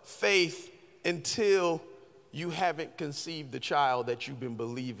up faith until you haven't conceived the child that you've been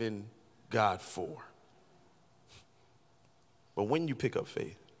believing God for. But when you pick up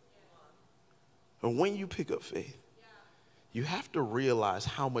faith, you have to realize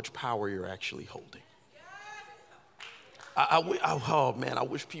how much power you're actually holding. Oh man, I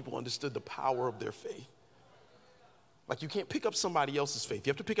wish people understood the power of their faith. Like, you can't pick up somebody else's faith.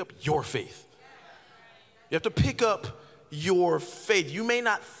 You have to pick up your faith. You have to pick up your faith. You may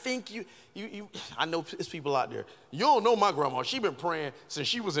not think I know there's people out there. You don't know my grandma. She's been praying since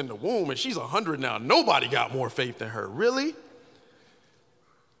she was in the womb, and she's 100 now. Nobody got more faith than her. Really?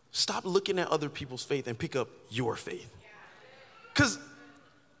 Stop looking at other people's faith and pick up your faith. Because,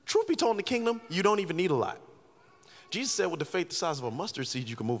 truth be told, in the kingdom, you don't even need a lot. Jesus said with the faith the size of a mustard seed,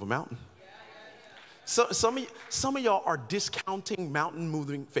 you can move a mountain. So, some of y'all are discounting mountain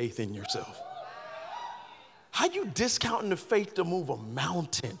moving faith in yourself. How you discounting the faith to move a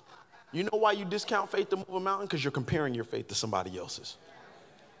mountain? You know why you discount faith to move a mountain? Because you're comparing your faith to somebody else's.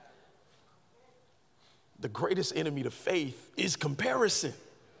 The greatest enemy to faith is comparison.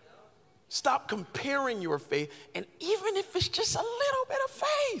 Stop comparing your faith, and even if it's just a little bit of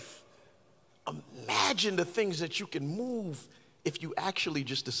faith, imagine the things that you can move if you actually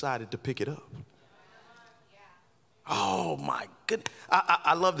just decided to pick it up. Oh my goodness.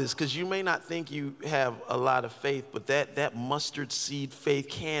 I love this, because you may not think you have a lot of faith, but that mustard seed faith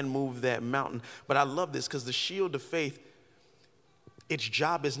can move that mountain. But I love this, because the shield of faith, its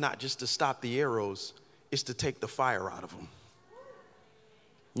job is not just to stop the arrows, it's to take the fire out of them.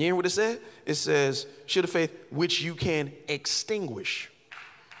 You hear what it said? It says, shield of faith, which you can extinguish.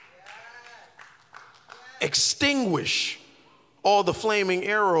 Extinguish all the flaming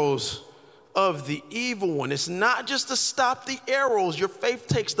arrows of the evil one. It's not just to stop the arrows. Your faith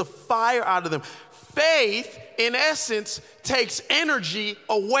takes the fire out of them. Faith, in essence, takes energy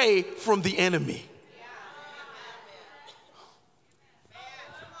away from the enemy.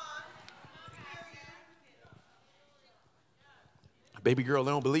 Baby girl, they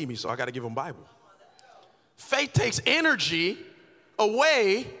don't believe me, so I got to give them Bible. Faith takes energy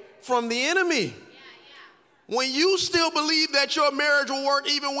away from the enemy. When you still believe that your marriage will work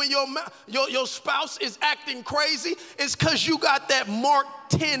even when your spouse is acting crazy, it's because you got that Mark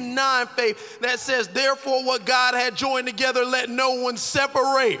 10:9 faith that says, therefore what God had joined together, let no one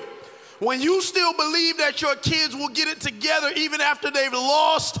separate. When you still believe that your kids will get it together even after they've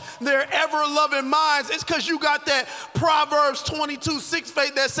lost their ever-loving minds, it's because you got that Proverbs 22:6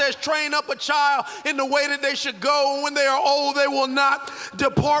 faith that says, train up a child in the way that they should go, and when they are old, they will not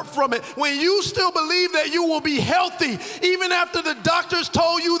depart from it. When you still believe that you will be healthy, even after the doctors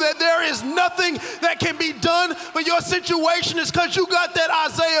told you that there is nothing that can be done for your situation, it's because you got that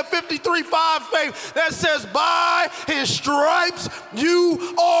Isaiah 53:5 faith that says, by his stripes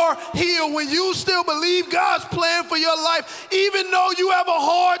you are healed. When you still believe God's plan for your life, even though you have a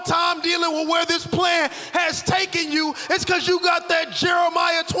hard time dealing with where this plan has taken you, it's because you got that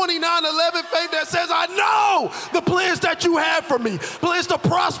Jeremiah 29:11 faith that says, I know the plans that you have for me, plans to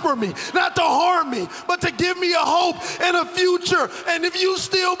prosper me, not to harm me, but to give me a hope and a future. And if you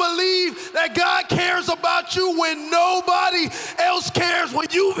still believe that God cares about you when nobody else cares, when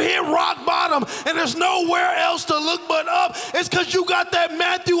you've hit rock bottom and there's nowhere else to look but up, it's because you got that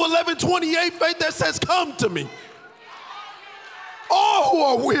Matthew 11:28 faith that says, come to me, all who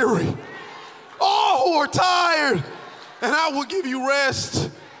are weary, all who are tired, and I will give you rest,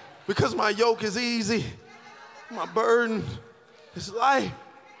 because my yoke is easy, my burden is light.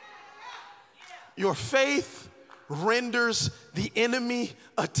 Your faith renders the enemy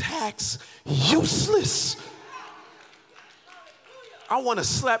attacks useless. I want to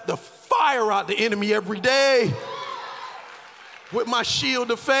slap the fire out the enemy every day with my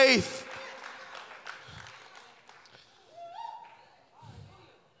shield of faith.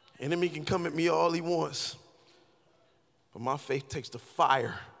 Enemy can come at me all he wants, but my faith takes the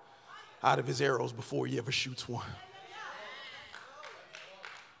fire out of his arrows before he ever shoots one.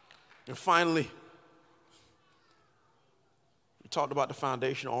 And finally, we talked about the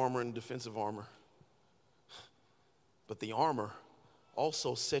foundational armor and defensive armor, but the armor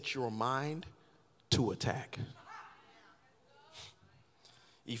also sets your mind to attack.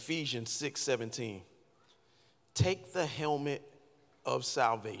 Ephesians 6:17. Take the helmet of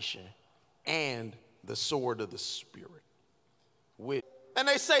salvation and the sword of the Spirit. And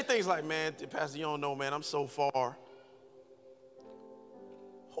they say things like, man, Pastor, you don't know, man, I'm so far.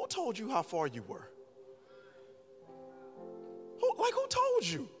 Who told you how far you were? Who told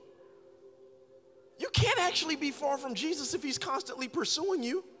you? You can't actually be far from Jesus if he's constantly pursuing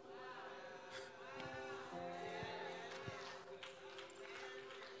you.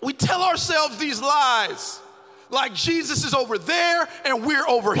 We tell ourselves these lies like Jesus is over there and we're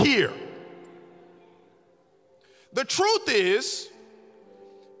over here. The truth is,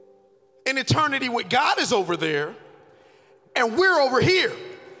 in eternity with God is over there and we're over here.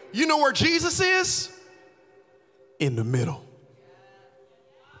 You know where Jesus is? In the middle.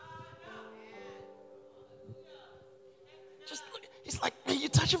 Just look, he's like, man, you're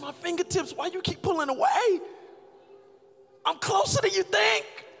touching my fingertips. Why you keep pulling away? I'm closer than you think.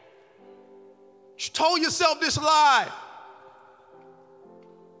 You told yourself this lie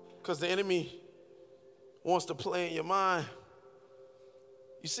because the enemy wants to play in your mind.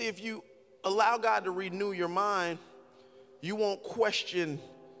 You see, if you allow God to renew your mind, you won't question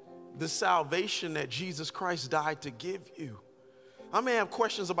the salvation that Jesus Christ died to give you. I may have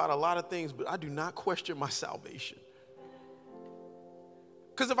questions about a lot of things, but I do not question my salvation.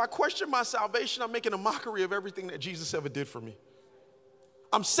 Because if I question my salvation, I'm making a mockery of everything that Jesus ever did for me.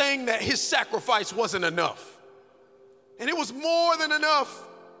 I'm saying that his sacrifice wasn't enough. And it was more than enough.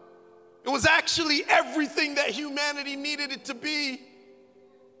 It was actually everything that humanity needed it to be,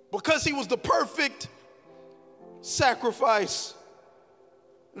 because he was the perfect sacrifice.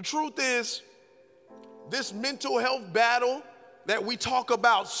 The truth is, this mental health battle that we talk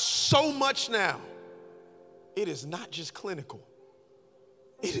about so much now, it is not just clinical.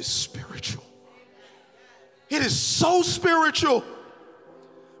 It is spiritual. It is so spiritual.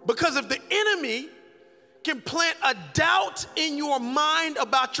 Because if the enemy can plant a doubt in your mind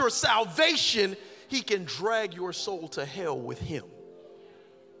about your salvation, he can drag your soul to hell with him.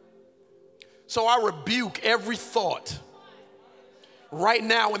 So I rebuke every thought right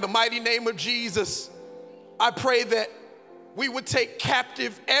now in the mighty name of Jesus. I pray that we would take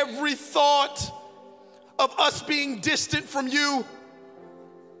captive every thought of us being distant from you.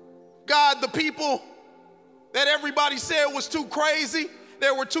 God, the people that everybody said was too crazy, they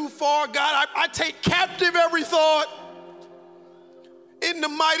were too far, God, I take captive every thought in the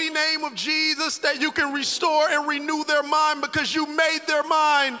mighty name of Jesus, that you can restore and renew their mind because you made their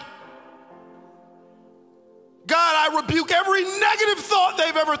mind. God, I rebuke every negative thought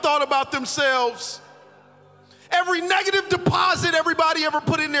they've ever thought about themselves. Every negative deposit everybody ever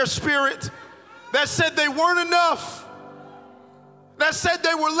put in their spirit that said they weren't enough, that said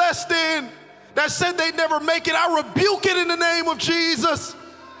they were less than, that said they'd never make it. I rebuke it in the name of Jesus.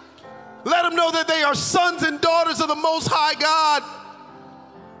 Let them know that they are sons and daughters of the Most High God,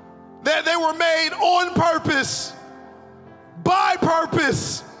 that they were made on purpose, by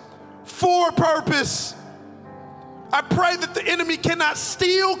purpose, for purpose. I pray that the enemy cannot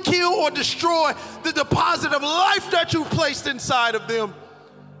steal, kill, or destroy the deposit of life that you've placed inside of them.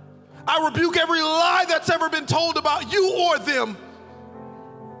 I rebuke every lie that's ever been told about you or them.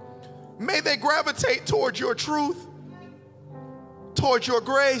 May they gravitate towards your truth, towards your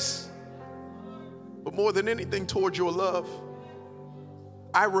grace, but more than anything, towards your love.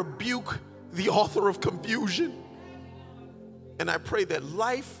 I rebuke the author of confusion, and I pray that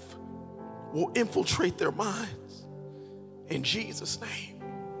life will infiltrate their minds. In Jesus' name.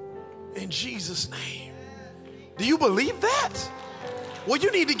 In Jesus' name. Do you believe that? Well, you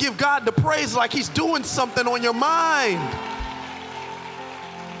need to give God the praise like he's doing something on your mind.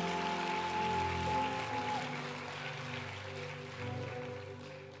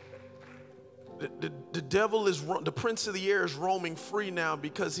 The devil is, the prince of the air is roaming free now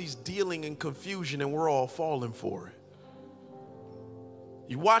because he's dealing in confusion and we're all falling for it.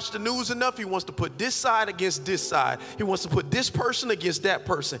 You watch the news enough, he wants to put this side against this side. He wants to put this person against that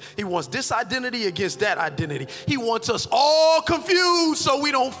person. He wants this identity against that identity. He wants us all confused so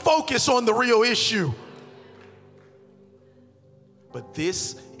we don't focus on the real issue. But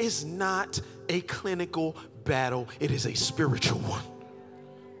this is not a clinical battle, it is a spiritual one.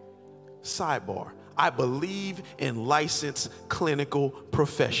 Sidebar, I believe in licensed clinical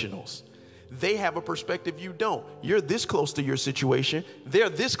professionals. They have a perspective you don't. You're this close to your situation. They're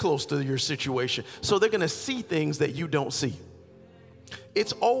this close to your situation. So they're going to see things that you don't see.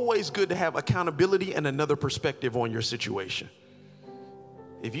 It's always good to have accountability and another perspective on your situation.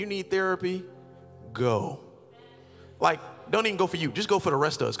 If you need therapy, go. Like, don't even go for you. Just go for the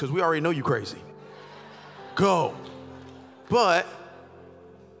rest of us because we already know you crazy. Go. But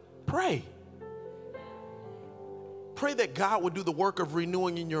pray. Pray that God would do the work of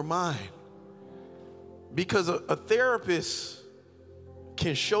renewing in your mind. Because a therapist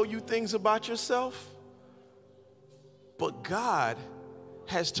can show you things about yourself, but God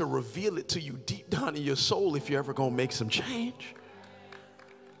has to reveal it to you deep down in your soul if you're ever going to make some change.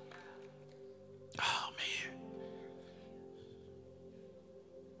 Oh, man.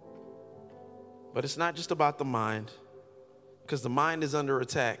 But it's not just about the mind, because the mind is under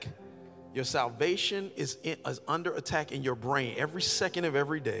attack. Your salvation is under attack in your brain every second of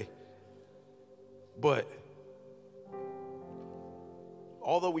every day. But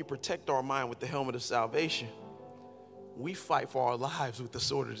although we protect our mind with the helmet of salvation, we fight for our lives with the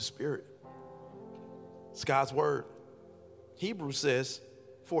sword of the Spirit. It's God's word. Hebrews says,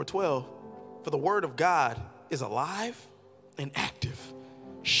 4:12, for the word of God is alive and active,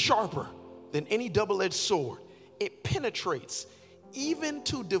 sharper than any double-edged sword. It penetrates even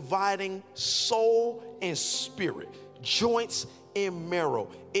to dividing soul and spirit, joints and marrow.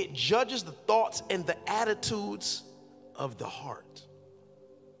 It judges the thoughts and the attitudes of the heart.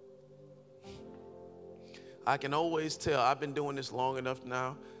 I can always tell, I've been doing this long enough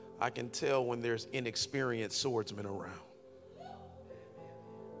now, I can tell when there's inexperienced swordsmen around.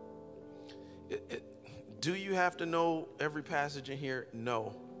 Do you have to know every passage in here?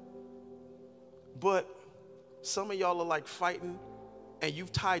 No. But some of y'all are like fighting and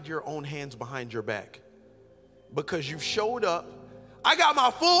you've tied your own hands behind your back because you've showed up, I got my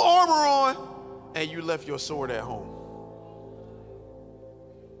full armor on, and you left your sword at home.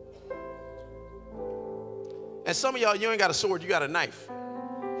 And some of y'all, you ain't got a sword, you got a knife.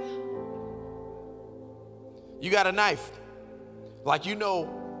 You got a knife. Like you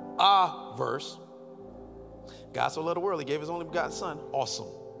know a verse. God so loved the world, he gave his only begotten son. Awesome.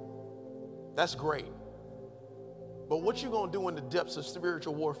 That's great. But what you gonna do in the depths of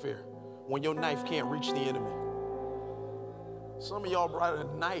spiritual warfare when your knife can't reach the enemy? Some of y'all brought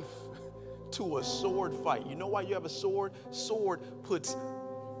a knife to a sword fight. You know why you have a sword? Sword puts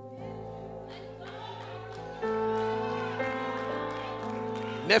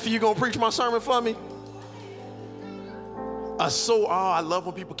Nephew, you gonna preach my sermon for me? A sword, I love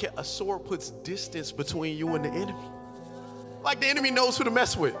when people a sword puts distance between you and the enemy. Like the enemy knows who to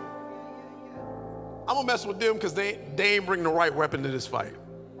mess with. I'm gonna mess with them because they ain't bring the right weapon to this fight.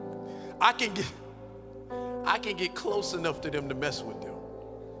 I can get close enough to them to mess with them.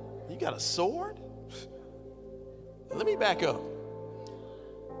 You got a sword? Let me back up.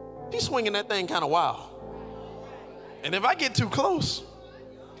 He's swinging that thing kind of wild. And if I get too close,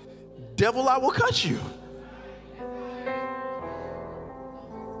 devil, I will cut you.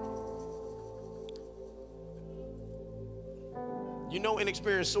 You know,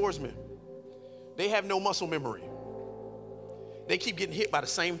 inexperienced swordsmen, they have no muscle memory. They keep getting hit by the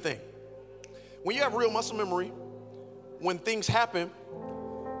same thing. When you have real muscle memory, when things happen,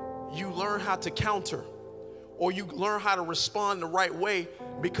 you learn how to counter, or you learn how to respond the right way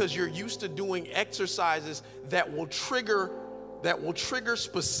because you're used to doing exercises that will trigger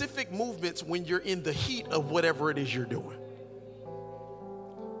specific movements when you're in the heat of whatever it is you're doing.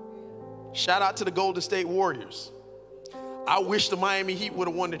 Shout out to the Golden State Warriors. I wish the Miami Heat would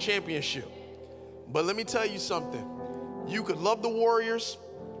have won the championship. But let me tell you something. You could love the Warriors,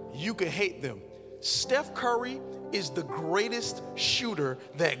 you could hate them. Steph Curry is the greatest shooter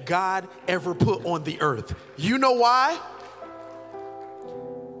that God ever put on the earth. You know why?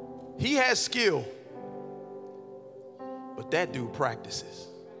 He has skill, but that dude practices.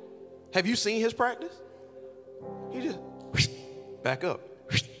 Have you seen his practice? He just back up,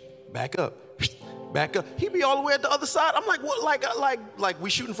 back up, back up. He be all the way at the other side. I'm like, what? Like we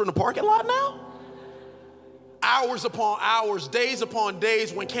shooting from the parking lot now? Hours upon hours, days upon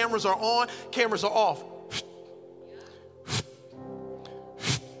days. When cameras are on, cameras are off.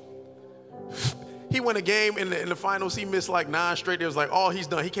 He won a game in the finals. He missed like 9 straight. It was like, oh, he's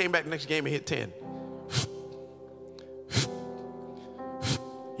done. He came back the next game and hit 10.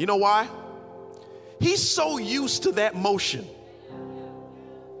 You know why? He's so used to that motion.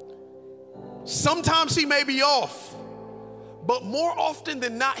 Sometimes he may be off, but more often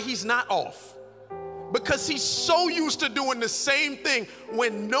than not, he's not off. Because he's so used to doing the same thing.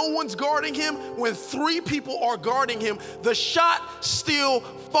 When no one's guarding him, when 3 people are guarding him, the shot still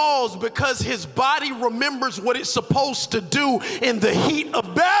falls because his body remembers what it's supposed to do in the heat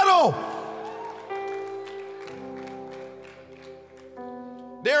of battle.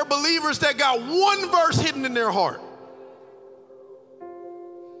 There are believers that got one verse hidden in their heart.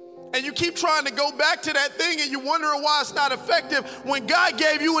 And you keep trying to go back to that thing and you're wondering why it's not effective when God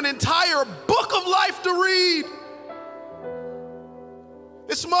gave you an entire book of life to read.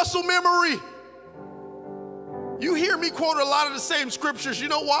 It's muscle memory. You hear me quote a lot of the same scriptures. You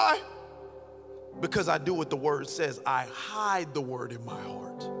know why? Because I do what the word says. I hide the word in my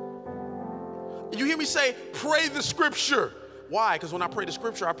heart. You hear me say, pray the scripture. Why? Because when I pray the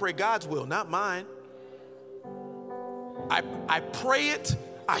scripture, I pray God's will, not mine. I pray it.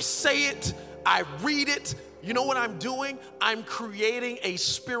 I say it, I read it. You know what I'm doing? I'm creating a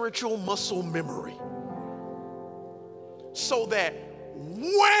spiritual muscle memory. So that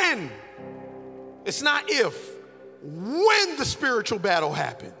when, it's not if, when the spiritual battle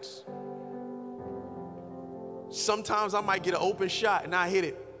happens, sometimes I might get an open shot and I hit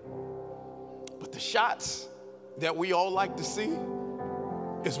it. But the shots that we all like to see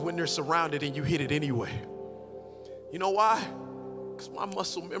is when they're surrounded and you hit it anyway. You know why? Because my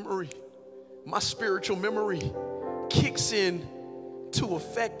muscle memory, my spiritual memory kicks in to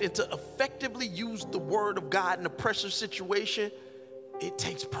affect and to effectively use the word of God in a pressure situation. It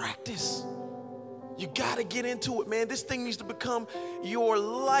takes practice. You got to get into it, man. This thing needs to become your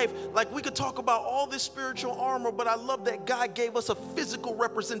life. Like, we could talk about all this spiritual armor, but I love that God gave us a physical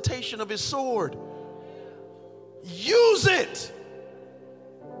representation of his sword. Use it.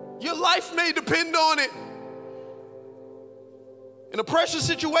 Your life may depend on it. In a pressure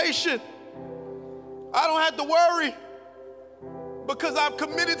situation, I don't have to worry because I've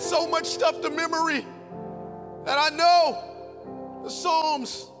committed so much stuff to memory that I know. The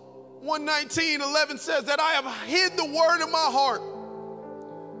Psalms 119:11 says that I have hid the word in my heart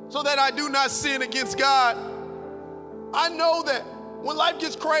so that I do not sin against God. I know that when life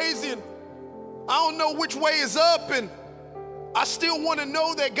gets crazy and I don't know which way is up, and I still want to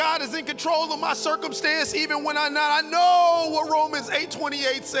know that God is in control of my circumstance even when I'm not. I know what Romans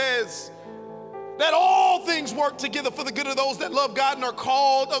 8:28 says, that all things work together for the good of those that love God and are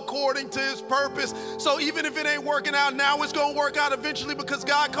called according to his purpose. So even if it ain't working out now, it's going to work out eventually because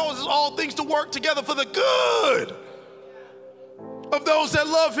God causes all things to work together for the good of those that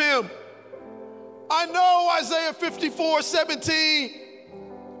love him. I know Isaiah 54:17,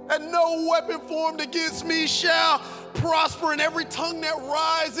 and no weapon formed against me shall prosper, and every tongue that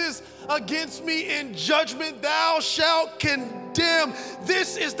rises against me in judgment thou shalt condemn.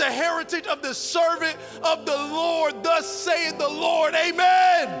 This is the heritage of the servant of the Lord. Thus saith the Lord.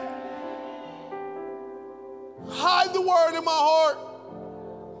 Amen. Hide the word in my heart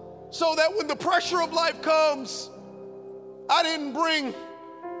so that when the pressure of life comes, I didn't bring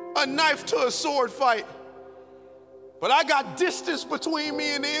a knife to a sword fight, but I got distance between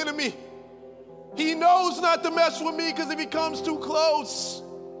me and the enemy. He knows not to mess with me, because if he comes too close,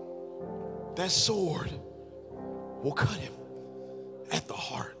 that sword will cut him at the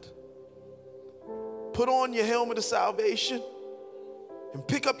heart. Put on your helmet of salvation and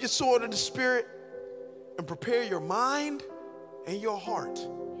pick up your sword of the Spirit and prepare your mind and your heart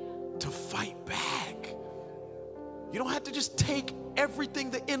to fight back. You don't have to just take everything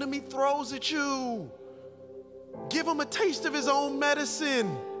the enemy throws at you. Give him a taste of his own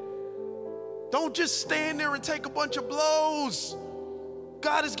medicine. Don't just stand there and take a bunch of blows.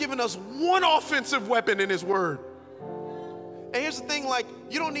 God has given us one offensive weapon in his word. And here's the thing, like,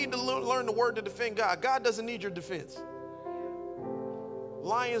 you don't need to learn the word to defend God. God doesn't need your defense.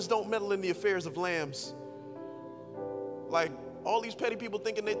 Lions don't meddle in the affairs of lambs. Like, all these petty people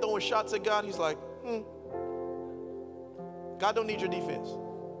thinking they throwing shots at God, he's like, God don't need your defense.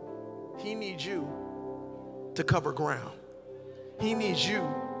 He needs you to cover ground. He needs you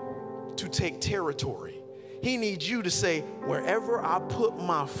to take territory. He needs you to say, wherever I put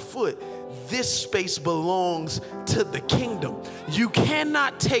my foot, this space belongs to the kingdom. You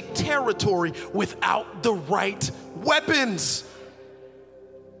cannot take territory without the right weapons.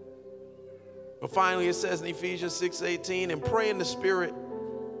 But finally, it says in Ephesians 6:18, and pray in the Spirit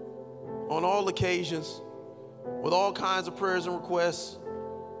on all occasions with all kinds of prayers and requests.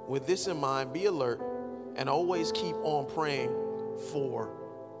 With this in mind, be alert and always keep on praying for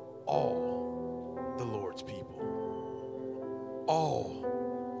all the Lord's people.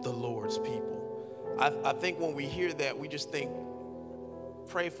 All the Lord's people. I think when we hear that, we just think,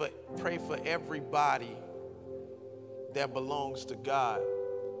 pray for everybody that belongs to God.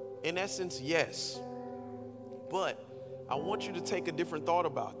 In essence, yes. But I want you to take a different thought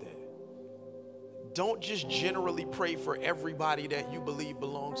about that. Don't just generally pray for everybody that you believe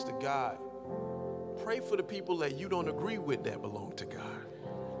belongs to God. Pray for the people that you don't agree with that belong to God.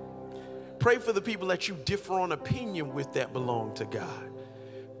 Pray for the people that you differ on opinion with that belong to God.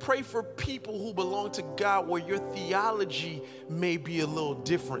 Pray for people who belong to God where your theology may be a little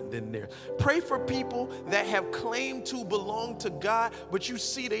different than theirs. Pray for people that have claimed to belong to God, but you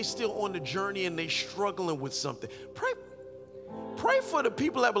see they still on the journey and they struggling with something. Pray for the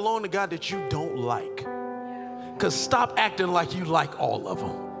people that belong to God that you don't like. Because stop acting like you like all of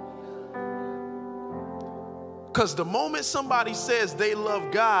them. Because the moment somebody says they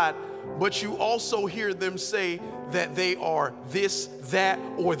love God, but you also hear them say that they are this, that,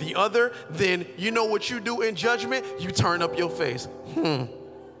 or the other, then you know what you do in judgment? You turn up your face.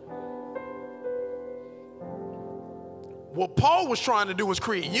 What Paul was trying to do was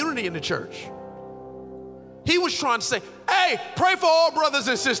create unity in the church. He was trying to say, hey, pray for all brothers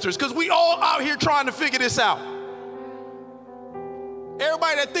and sisters, because we all out here trying to figure this out.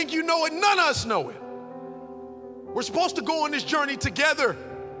 Everybody that think you know it, none of us know it. We're supposed to go on this journey together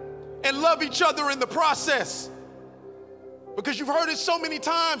and love each other in the process. Because you've heard it so many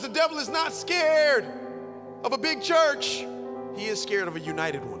times, the devil is not scared of a big church. He is scared of a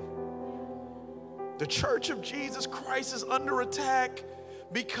united one. The church of Jesus Christ is under attack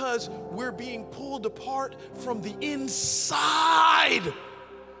because we're being pulled apart from the inside.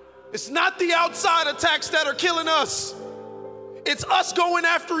 It's not the outside attacks that are killing us. It's us going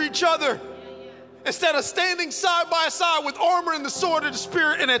after each other. Instead of standing side by side with armor and the sword of the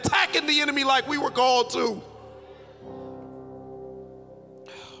Spirit and attacking the enemy like we were called to.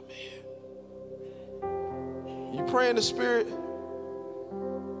 Oh, man. You pray in the Spirit,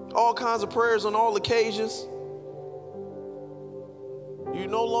 all kinds of prayers on all occasions. You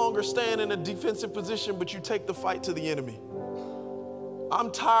no longer stand in a defensive position, but you take the fight to the enemy. I'm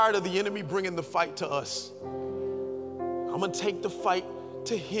tired of the enemy bringing the fight to us. I'm going to take the fight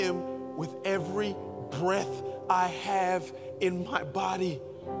to him with every breath I have in my body.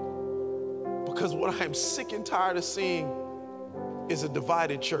 Because what I am sick and tired of seeing is a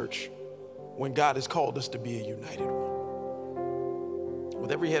divided church when God has called us to be a united one.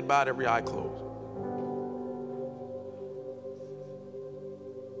 With every head bowed, every eye closed.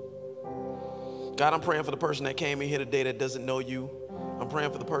 God, I'm praying for the person that came in here today that doesn't know you. I'm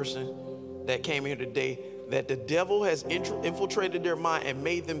praying for the person that came here today that the devil has infiltrated their mind and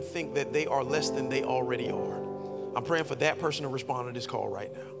made them think that they are less than they already are. I'm praying for that person to respond to this call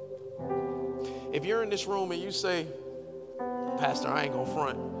right now. If you're in this room and you say, Pastor, I ain't gonna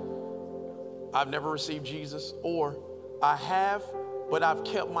front, I've never received Jesus, or I have, but I've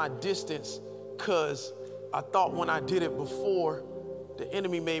kept my distance because I thought when I did it before, the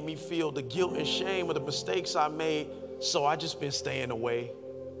enemy made me feel the guilt and shame of the mistakes I made, so I just been staying away.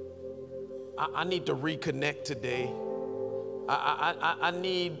 I need to reconnect today. I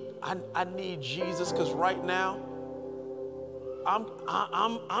need Jesus, because right now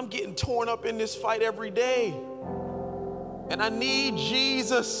I'm getting torn up in this fight every day, and I need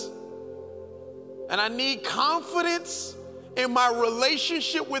Jesus, and I need confidence in my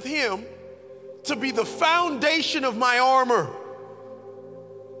relationship with him to be the foundation of my armor.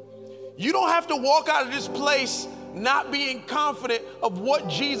 You don't have to walk out of this place not being confident of what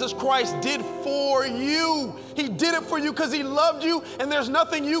Jesus Christ did for you. He did it for you because he loved you, and there's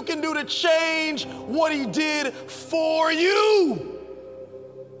nothing you can do to change what he did for you.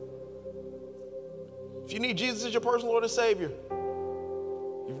 If you need Jesus as your personal Lord and Savior,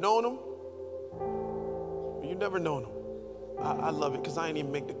 you've known him, or you've never known him. I love it because I ain't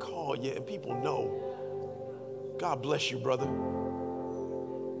even make the call yet, and people know. God bless you, brother.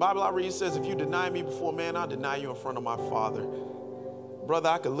 Bible I read says, if you deny me before man, I'll deny you in front of my Father. Brother,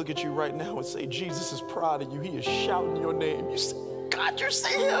 I could look at you right now and say, Jesus is proud of you. He is shouting your name. You say, God, you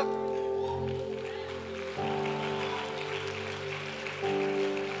see him.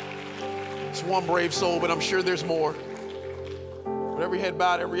 It's one brave soul, but I'm sure there's more. With every head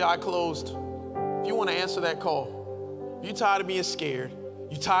bowed, every eye closed, if you want to answer that call, if you're tired of being scared,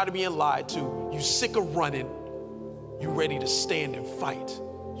 you're tired of being lied to, you sick of running, you ready to stand and fight,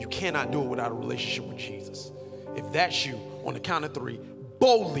 you cannot do it without a relationship with Jesus. If that's you, on the count of three,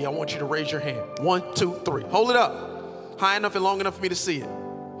 boldly, I want you to raise your hand. 1, 2, 3. Hold it up. High enough and long enough for me to see it.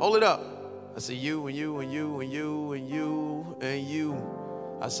 Hold it up. I see you and you and you and you and you and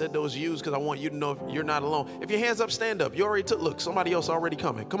you. I said those yous because I want you to know you're not alone. If your hands up, stand up. You already took, look, somebody else already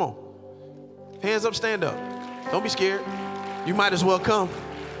coming. Come on. Hands up, stand up. Don't be scared. You might as well come.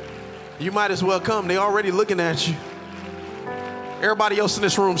 You might as well come. They already looking at you. Everybody else in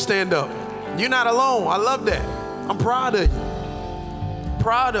this room, stand up. You're not alone. I love that. I'm proud of you.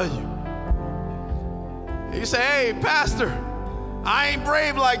 Proud of you. And you say, hey, Pastor, I ain't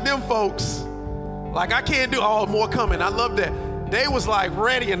brave like them folks. Like I can't do, oh, more coming. I love that. They was like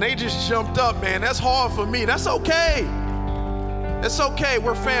ready and they just jumped up, man. That's hard for me. That's okay. It's okay.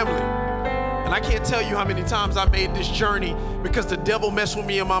 We're family. And I can't tell you how many times I made this journey because the devil messed with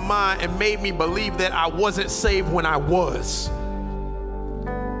me in my mind and made me believe that I wasn't saved when I was.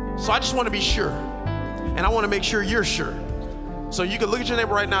 So I just want to be sure. And I want to make sure you're sure. So you can look at your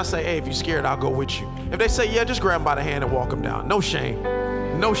neighbor right now and say, hey, if you're scared, I'll go with you. If they say, yeah, just grab them by the hand and walk them down. No shame.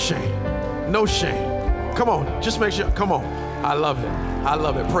 No shame. No shame. Come on. Just make sure. Come on. I love it. I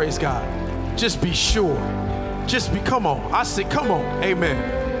love it. Praise God. Just be sure. Just be, come on. I say, come on.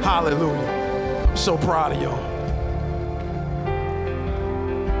 Amen. Hallelujah. I'm so proud of y'all.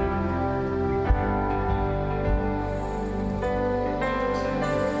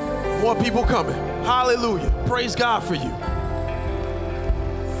 More people coming. Hallelujah. Praise God for you.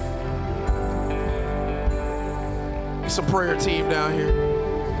 Some prayer team down here.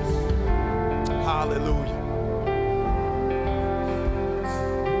 Hallelujah.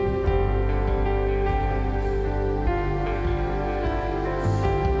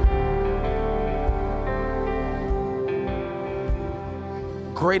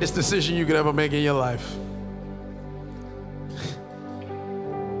 Greatest decision you could ever make in your life.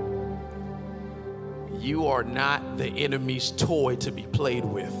 You are not the enemy's toy to be played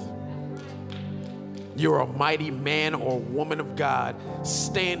with. You're a mighty man or woman of God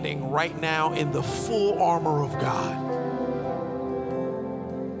standing right now in the full armor of God.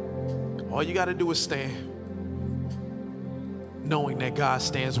 All you got to do is stand, knowing that God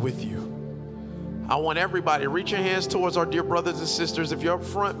stands with you. I want everybody to reach your hands towards our dear brothers and sisters. If you're up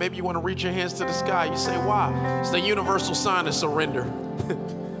front, maybe you want to reach your hands to the sky. You say, why? It's the universal sign of surrender.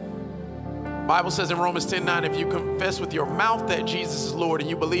 Bible says in Romans 10:9, if you confess with your mouth that Jesus is Lord and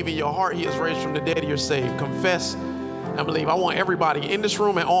you believe in your heart he is raised from the dead, you're saved. Confess and believe. I want everybody in this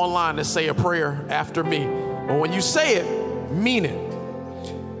room and online to say a prayer after me. But when you say it, mean it.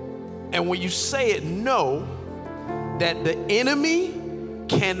 And when you say it, know that the enemy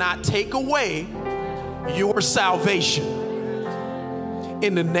cannot take away your salvation.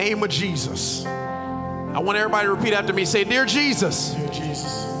 In the name of Jesus. I want everybody to repeat after me. Say, dear Jesus. Dear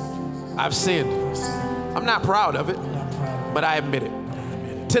Jesus. I've sinned. I'm not proud of it, but I admit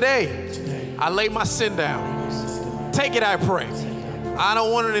it. Today, I lay my sin down. Take it, I pray. I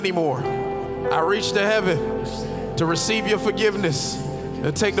don't want it anymore. I reach to heaven to receive your forgiveness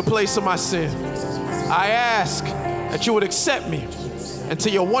and take the place of my sin. I ask that you would accept me into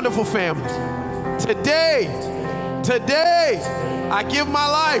your wonderful family. Today, I give my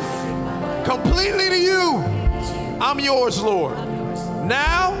life completely to you. I'm yours, Lord,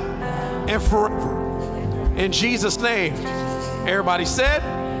 now and forever. In Jesus' name, everybody said,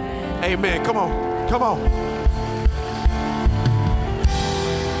 amen. Come on, come on.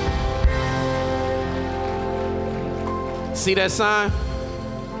 See that sign?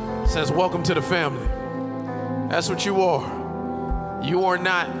 It says, welcome to the family. That's what you are. You are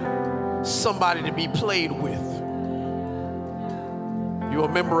not somebody to be played with. You're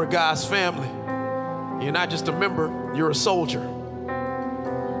a member of God's family. You're not just a member, you're a soldier.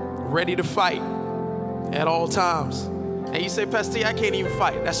 Ready to fight at all times. And you say, Pastor T, I can't even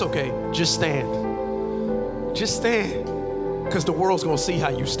fight. That's okay. Just stand. Just stand. Because the world's going to see how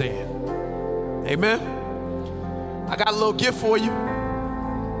you stand. Amen. I got a little gift for you.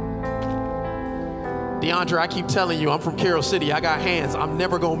 DeAndre, I keep telling you, I'm from Carroll City. I got hands. I'm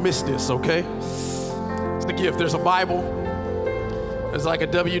never going to miss this, okay? It's the gift. There's a Bible. There's like a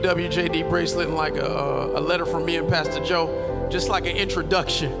WWJD bracelet and like a letter from me and Pastor Joe. Just like an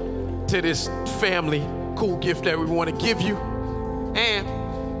introduction to this family cool gift that we want to give you.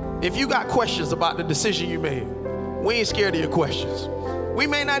 And if you got questions about the decision you made, we ain't scared of your questions. We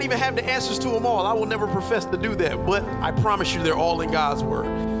may not even have the answers to them all. I will never profess to do that, but I promise you they're all in God's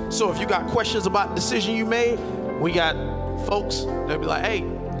word. So if you got questions about the decision you made, we got folks that'll be like, hey,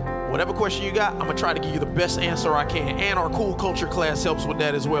 whatever question you got, I'm gonna try to give you the best answer I can. And our cool culture class helps with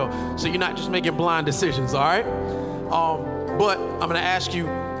that as well. So you're not just making blind decisions, all right? But I'm gonna ask you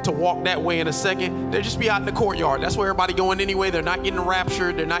to walk that way in a second. They'll just be out in the courtyard. That's where everybody going anyway. They're not getting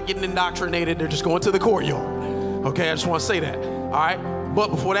raptured. They're not getting indoctrinated. They're just going to the courtyard. Okay, I just want to say that. All right? But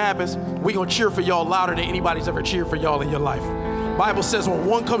before that happens, we're going to cheer for y'all louder than anybody's ever cheered for y'all in your life. Bible says when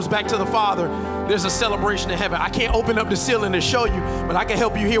one comes back to the Father, there's a celebration in heaven. I can't open up the ceiling to show you, but I can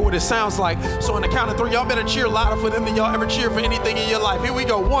help you hear what it sounds like. So on the count of three, y'all better cheer louder for them than y'all ever cheer for anything in your life. Here we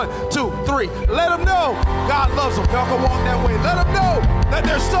go. 1, 2, 3. Let them know God loves them. Y'all can walk that way. Let them know that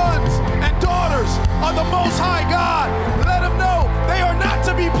their sons and daughters are the Most High God. Let them know they are not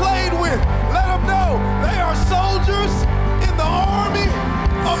to be played with. Let them know they are soldiers in the army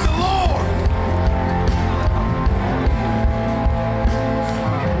of the Lord.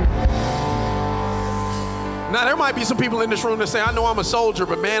 Now, there might be some people in this room that say, I know I'm a soldier,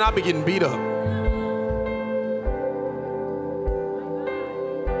 but man, I be getting beat up.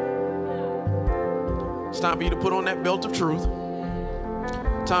 It's time for you to put on that belt of truth.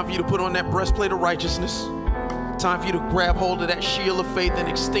 Time for you to put on that breastplate of righteousness. Time for you to grab hold of that shield of faith and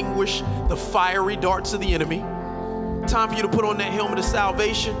extinguish the fiery darts of the enemy. Time for you to put on that helmet of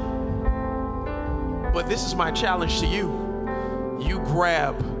salvation. But this is my challenge to you. You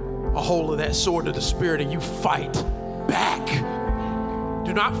grab a hold of that sword of the Spirit and you fight back.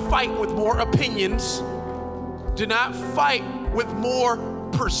 Do not fight with more opinions. Do not fight with more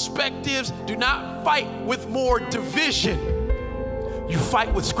perspectives. Do not fight with more division. You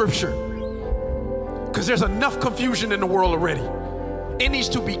fight with Scripture. Because there's enough confusion in the world already. It needs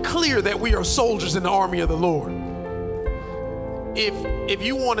to be clear that we are soldiers in the army of the Lord. If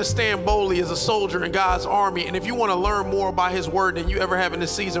you want to stand boldly as a soldier in God's army, and if you want to learn more about His word than you ever have in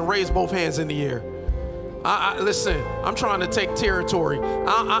this season, raise both hands in the air. Listen, I'm trying to take territory.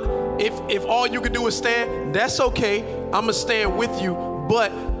 If all you can do is stand, that's okay. I'm gonna stand with you,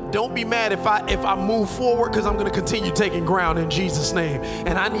 but don't be mad if I move forward, because I'm gonna continue taking ground in Jesus' name.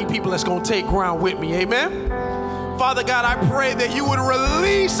 And I need people that's gonna take ground with me. Amen. Father God, I pray that you would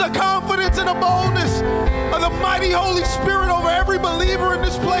release a confidence and a boldness of the mighty Holy Spirit over every believer in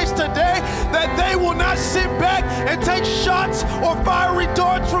this place today, that they will not sit back and take shots or fiery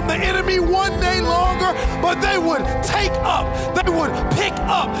darts from the enemy one day longer, but they would take up, they would pick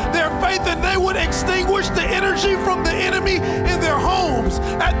up their faith, and they would extinguish the energy from the enemy in their homes,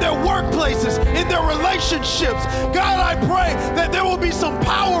 at their workplaces, in their relationships. God, I pray that there will be some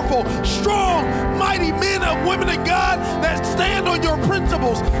powerful, strong, mighty men and women of God that stand on your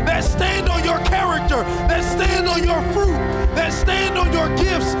principles, that stand on your character, that stand on your fruit, that stand on your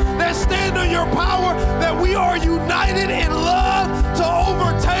gifts, that stand on your power, that we are united in love to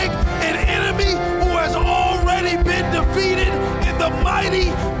overtake an enemy who has already been defeated in the mighty,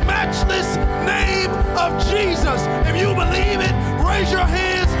 matchless name of Jesus. If you believe it, raise your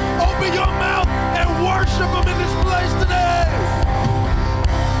hands, open your mouth, and worship Him in this place today.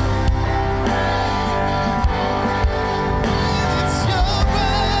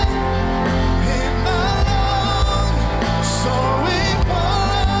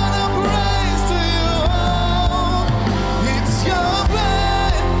 Praise to you, oh, it's your breath.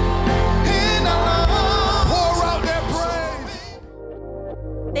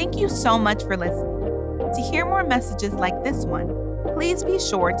 Thank you so much for listening. To hear more messages like this one, please be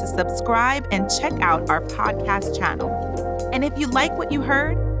sure to subscribe and check out our podcast channel. And if you like what you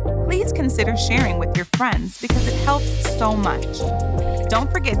heard, please consider sharing with your friends because it helps so much.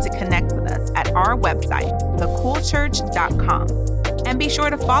 Don't forget to connect with us at our website, thecoolchurch.com. And be sure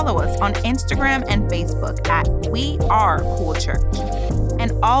to follow us on Instagram and Facebook at We Are Cool Church.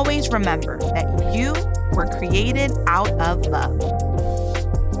 And always remember that you were created out of love.